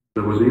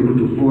that was able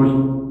to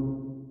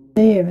force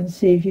There and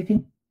see if you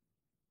can.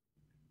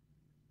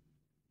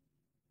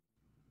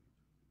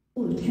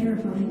 Full of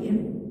terrifying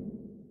images.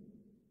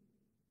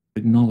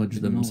 acknowledge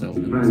themselves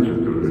in French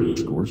authorities.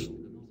 discourse.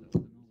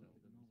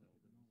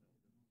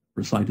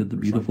 Recited the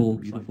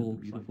beautiful,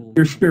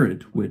 your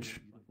spirit,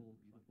 which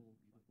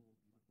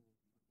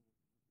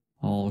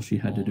all she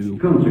had to do,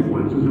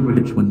 Consequences of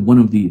which it. when one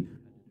of the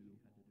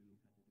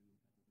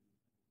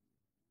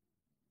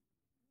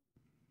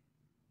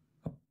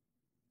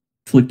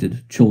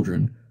afflicted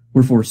children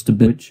were forced to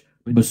bitch,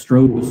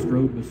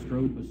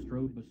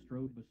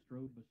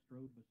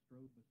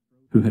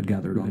 who had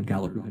gathered on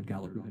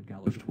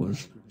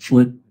was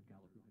slit.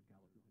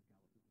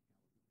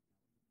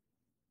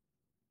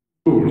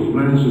 Force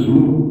Francis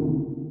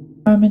Moore.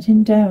 Moment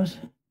in doubt.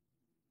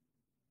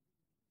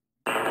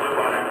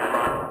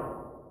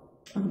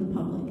 Of the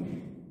public.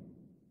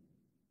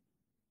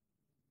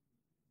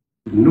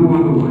 No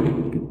other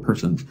way.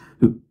 Persons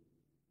who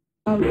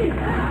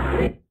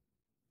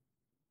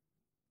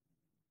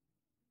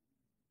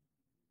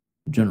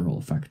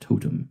general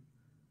factotum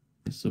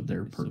of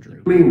their perjury.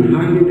 Remain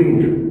highly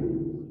dangerous.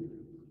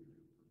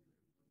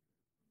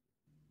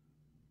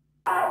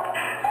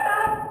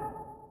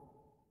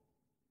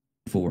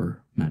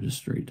 For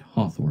Magistrate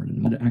Hawthorne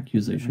and the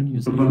accusation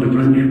is Upon the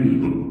French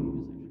people.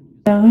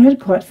 Now, I had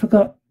quite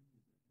forgotten.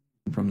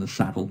 from the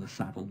saddle.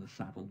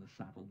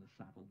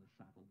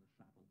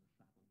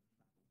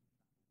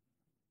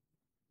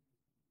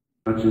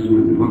 Fascism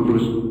and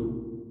democracy.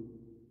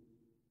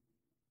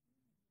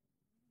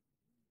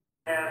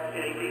 Have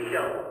any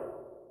detail?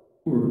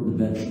 The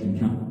best in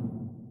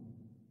town.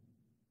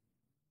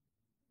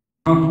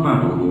 Tough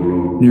battle,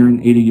 Warlord.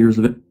 Nearing 80 years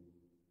of it.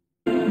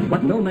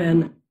 But no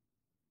man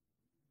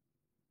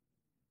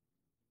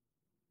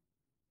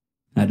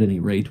At any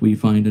rate, we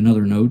find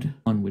another note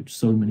on which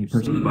so many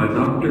persons By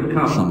Dr.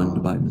 Cow.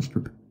 summoned by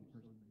Mr.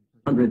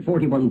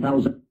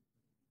 141,000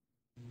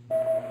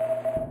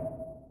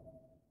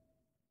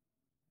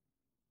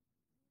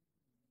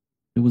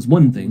 It was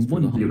one thing for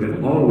the You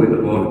can always to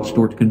avoid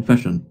extort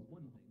confession.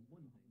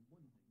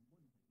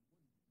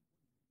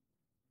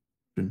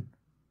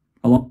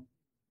 Along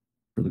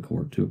for the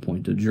court to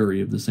appoint a jury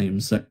of the same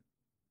sex.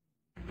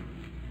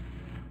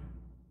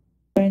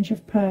 Range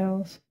of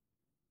pales.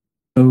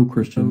 So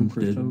Christians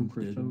did.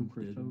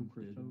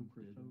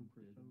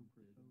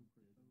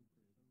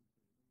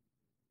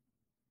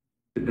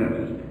 that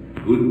is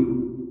good.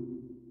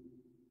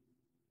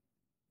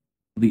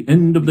 The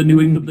end of the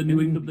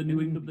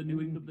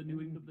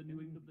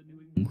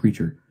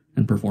creature,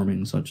 and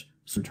performing such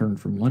return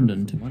from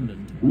London to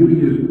New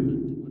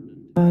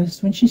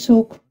Year's. When she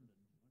saw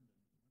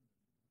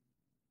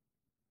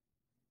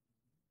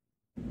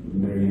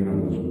There you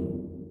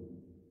go.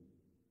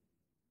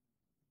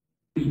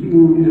 Is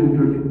being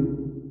entered.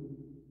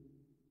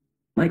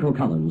 Michael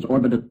Collins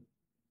orbited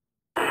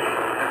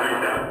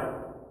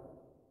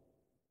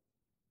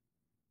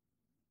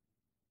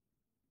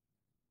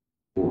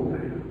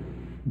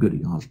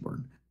Goody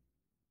Osborne.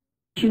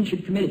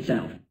 should commit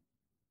itself.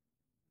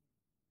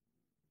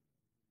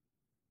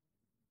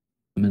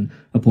 Women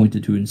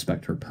appointed to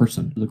inspect her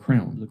person. The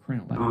crown.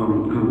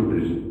 Armed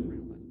confidence.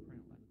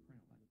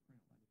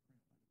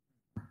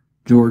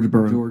 George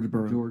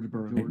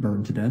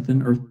burned to death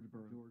in earth.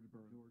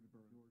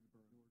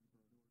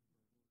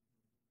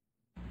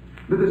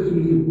 Let us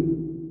see.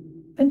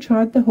 and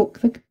tried the hook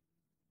that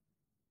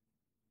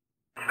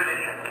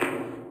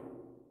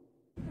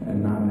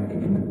And not make a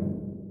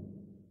commitment.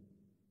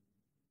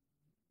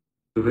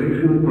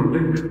 Observation and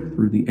protection.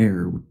 Through the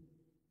air.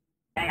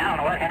 I don't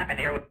know what happened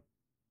here.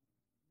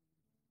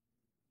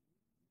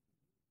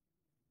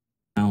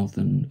 Mouth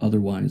and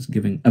otherwise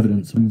giving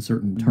evidence in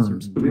certain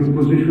terms Of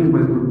imposition by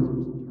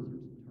the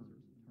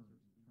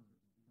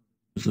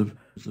of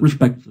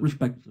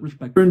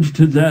respect, burned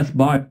to death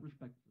by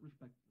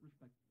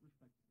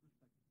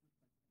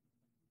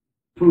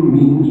full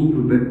means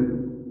to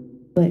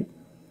death. like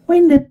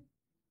when the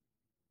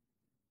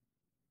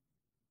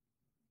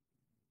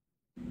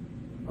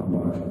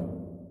About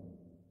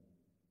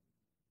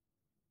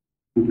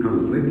In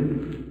conflict.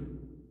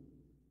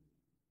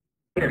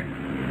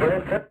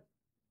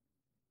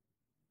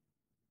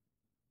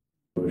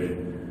 Bush.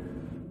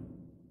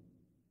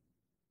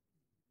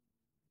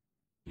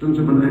 Sense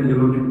of an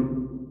ideology.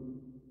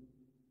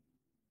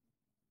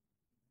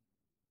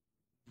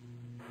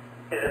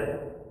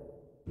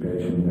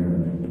 Patient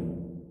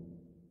Maryland.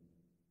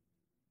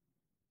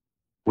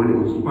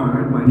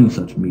 inspired by Any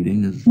such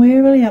meeting is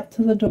wearily up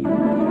to the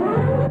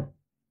door.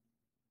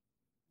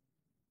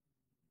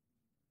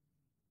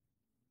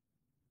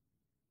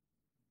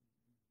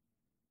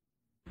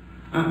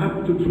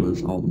 aptitude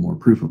was all the more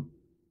proof of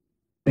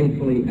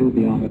Faithfully do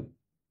the office.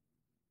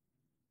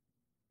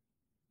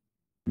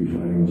 Be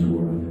fighting this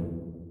war.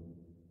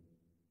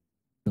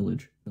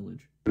 village.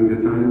 in the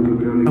times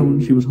of early Oh,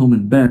 she was home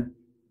in bed.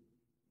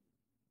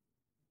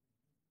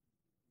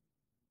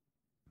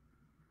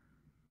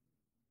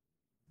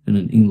 In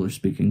an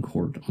English-speaking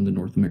court on the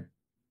North American.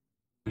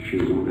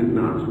 fascism and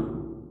Nazi.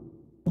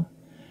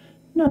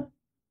 No,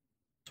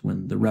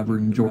 When the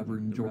Reverend George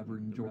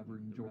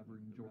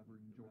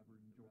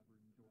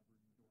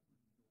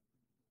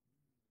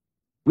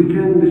We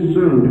can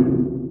discern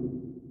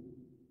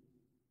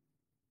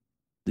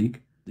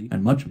Zeke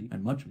and much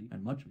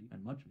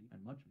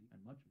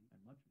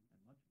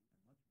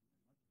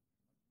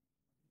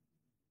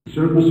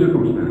certain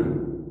circumstances.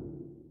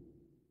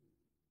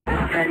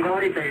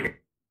 Tranquility Base.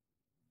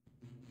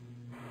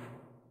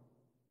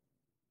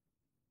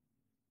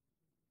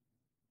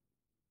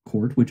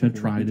 court which had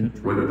tried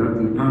Whether that's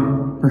in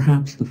power,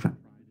 perhaps the fact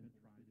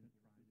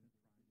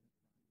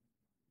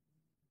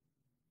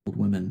old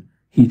women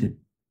heated,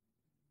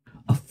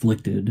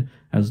 afflicted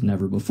as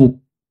never before.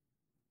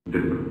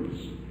 difference.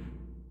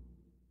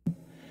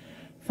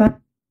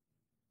 fa-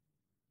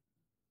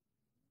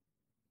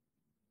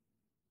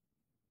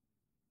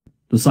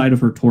 The sight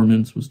of her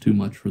torments was too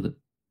much for the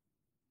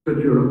That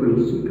Europe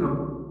will seek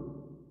out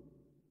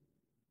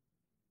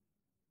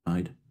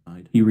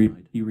he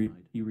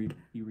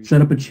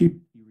set up a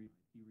cheap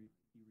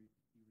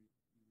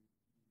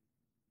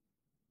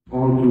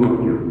all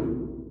throughout Europe.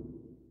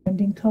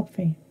 drinking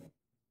coffee.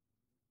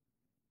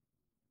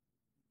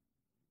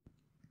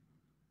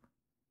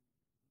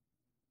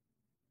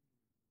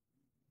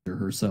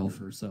 herself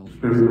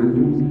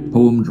Experimenting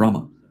poem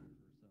drama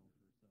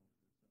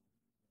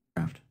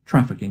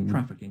trafficking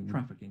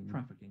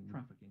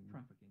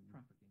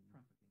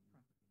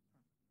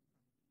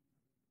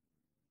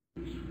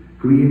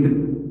created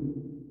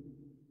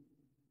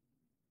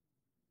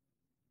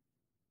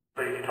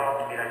So you can talk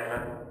to me next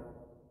time.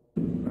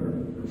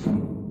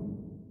 Some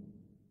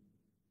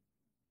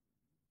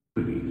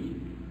cities.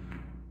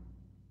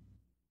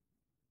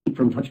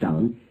 From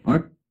touchdown,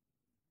 Art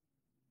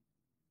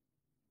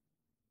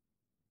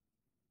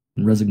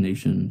and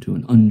resignation to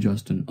an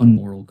unjust and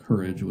unmoral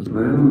courage was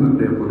Them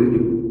that their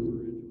political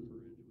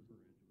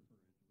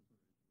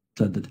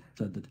said that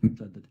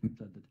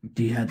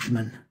the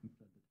headsman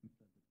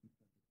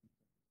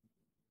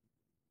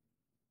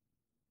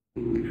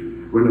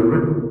when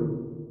a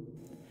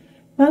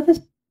Others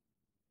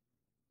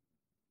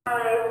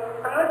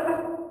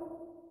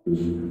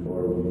is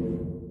horrible.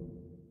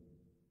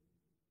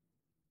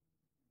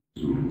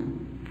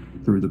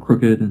 through the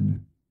crooked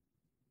and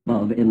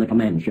above in the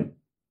command ship.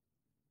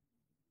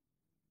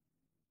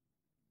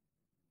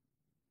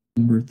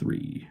 Number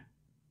 3,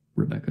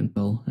 Rebecca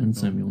Bell and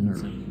Samuel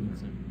Nerve.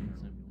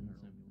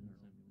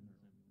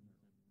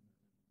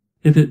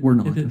 If it were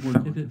not a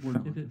felony,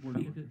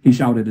 he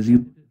shouted as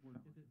he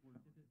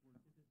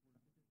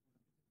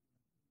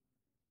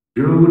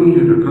Germany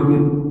had a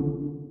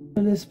coming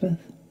Elizabeth.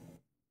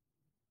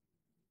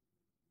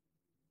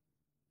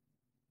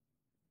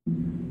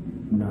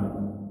 Not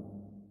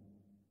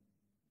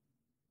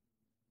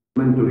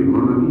mentally the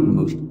monarchy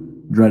most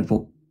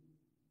dreadful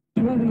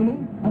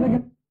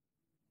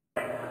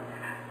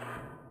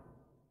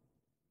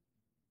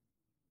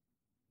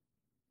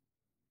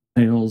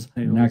tales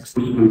next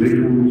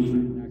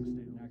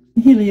conditions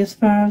Helios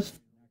Fars.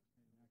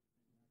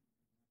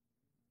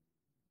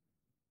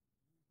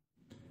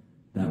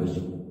 that was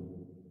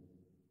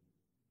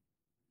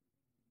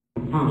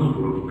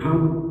possible of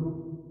count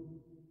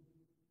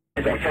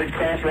Is that church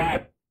class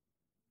right?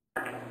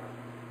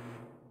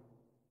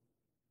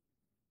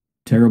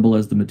 terrible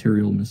as the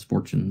material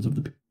misfortunes of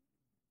the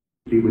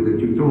see with the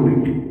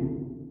Teutonic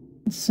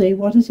And see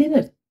what is in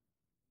it.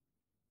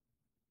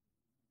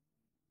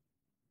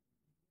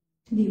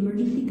 To the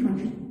emergency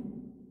contact.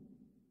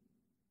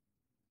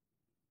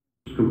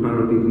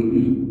 comparatively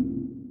easy.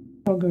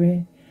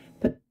 Augury.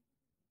 But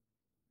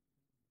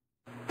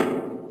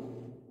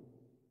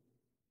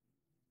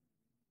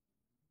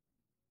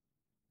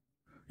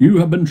You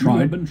have been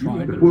tried.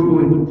 The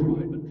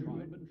foregoing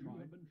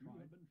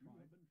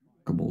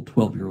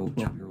 12-year-old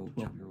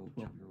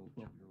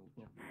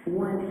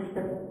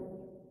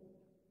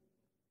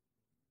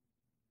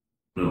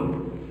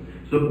no.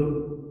 So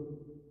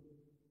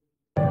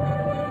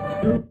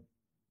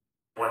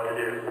What to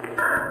do?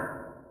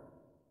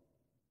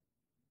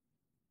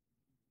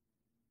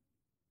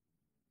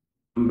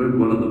 but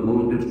one of the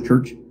most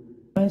church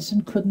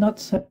Mason could not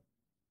say.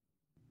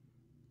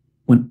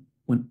 when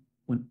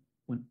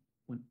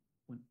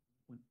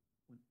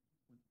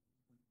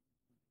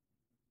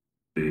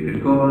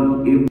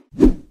because if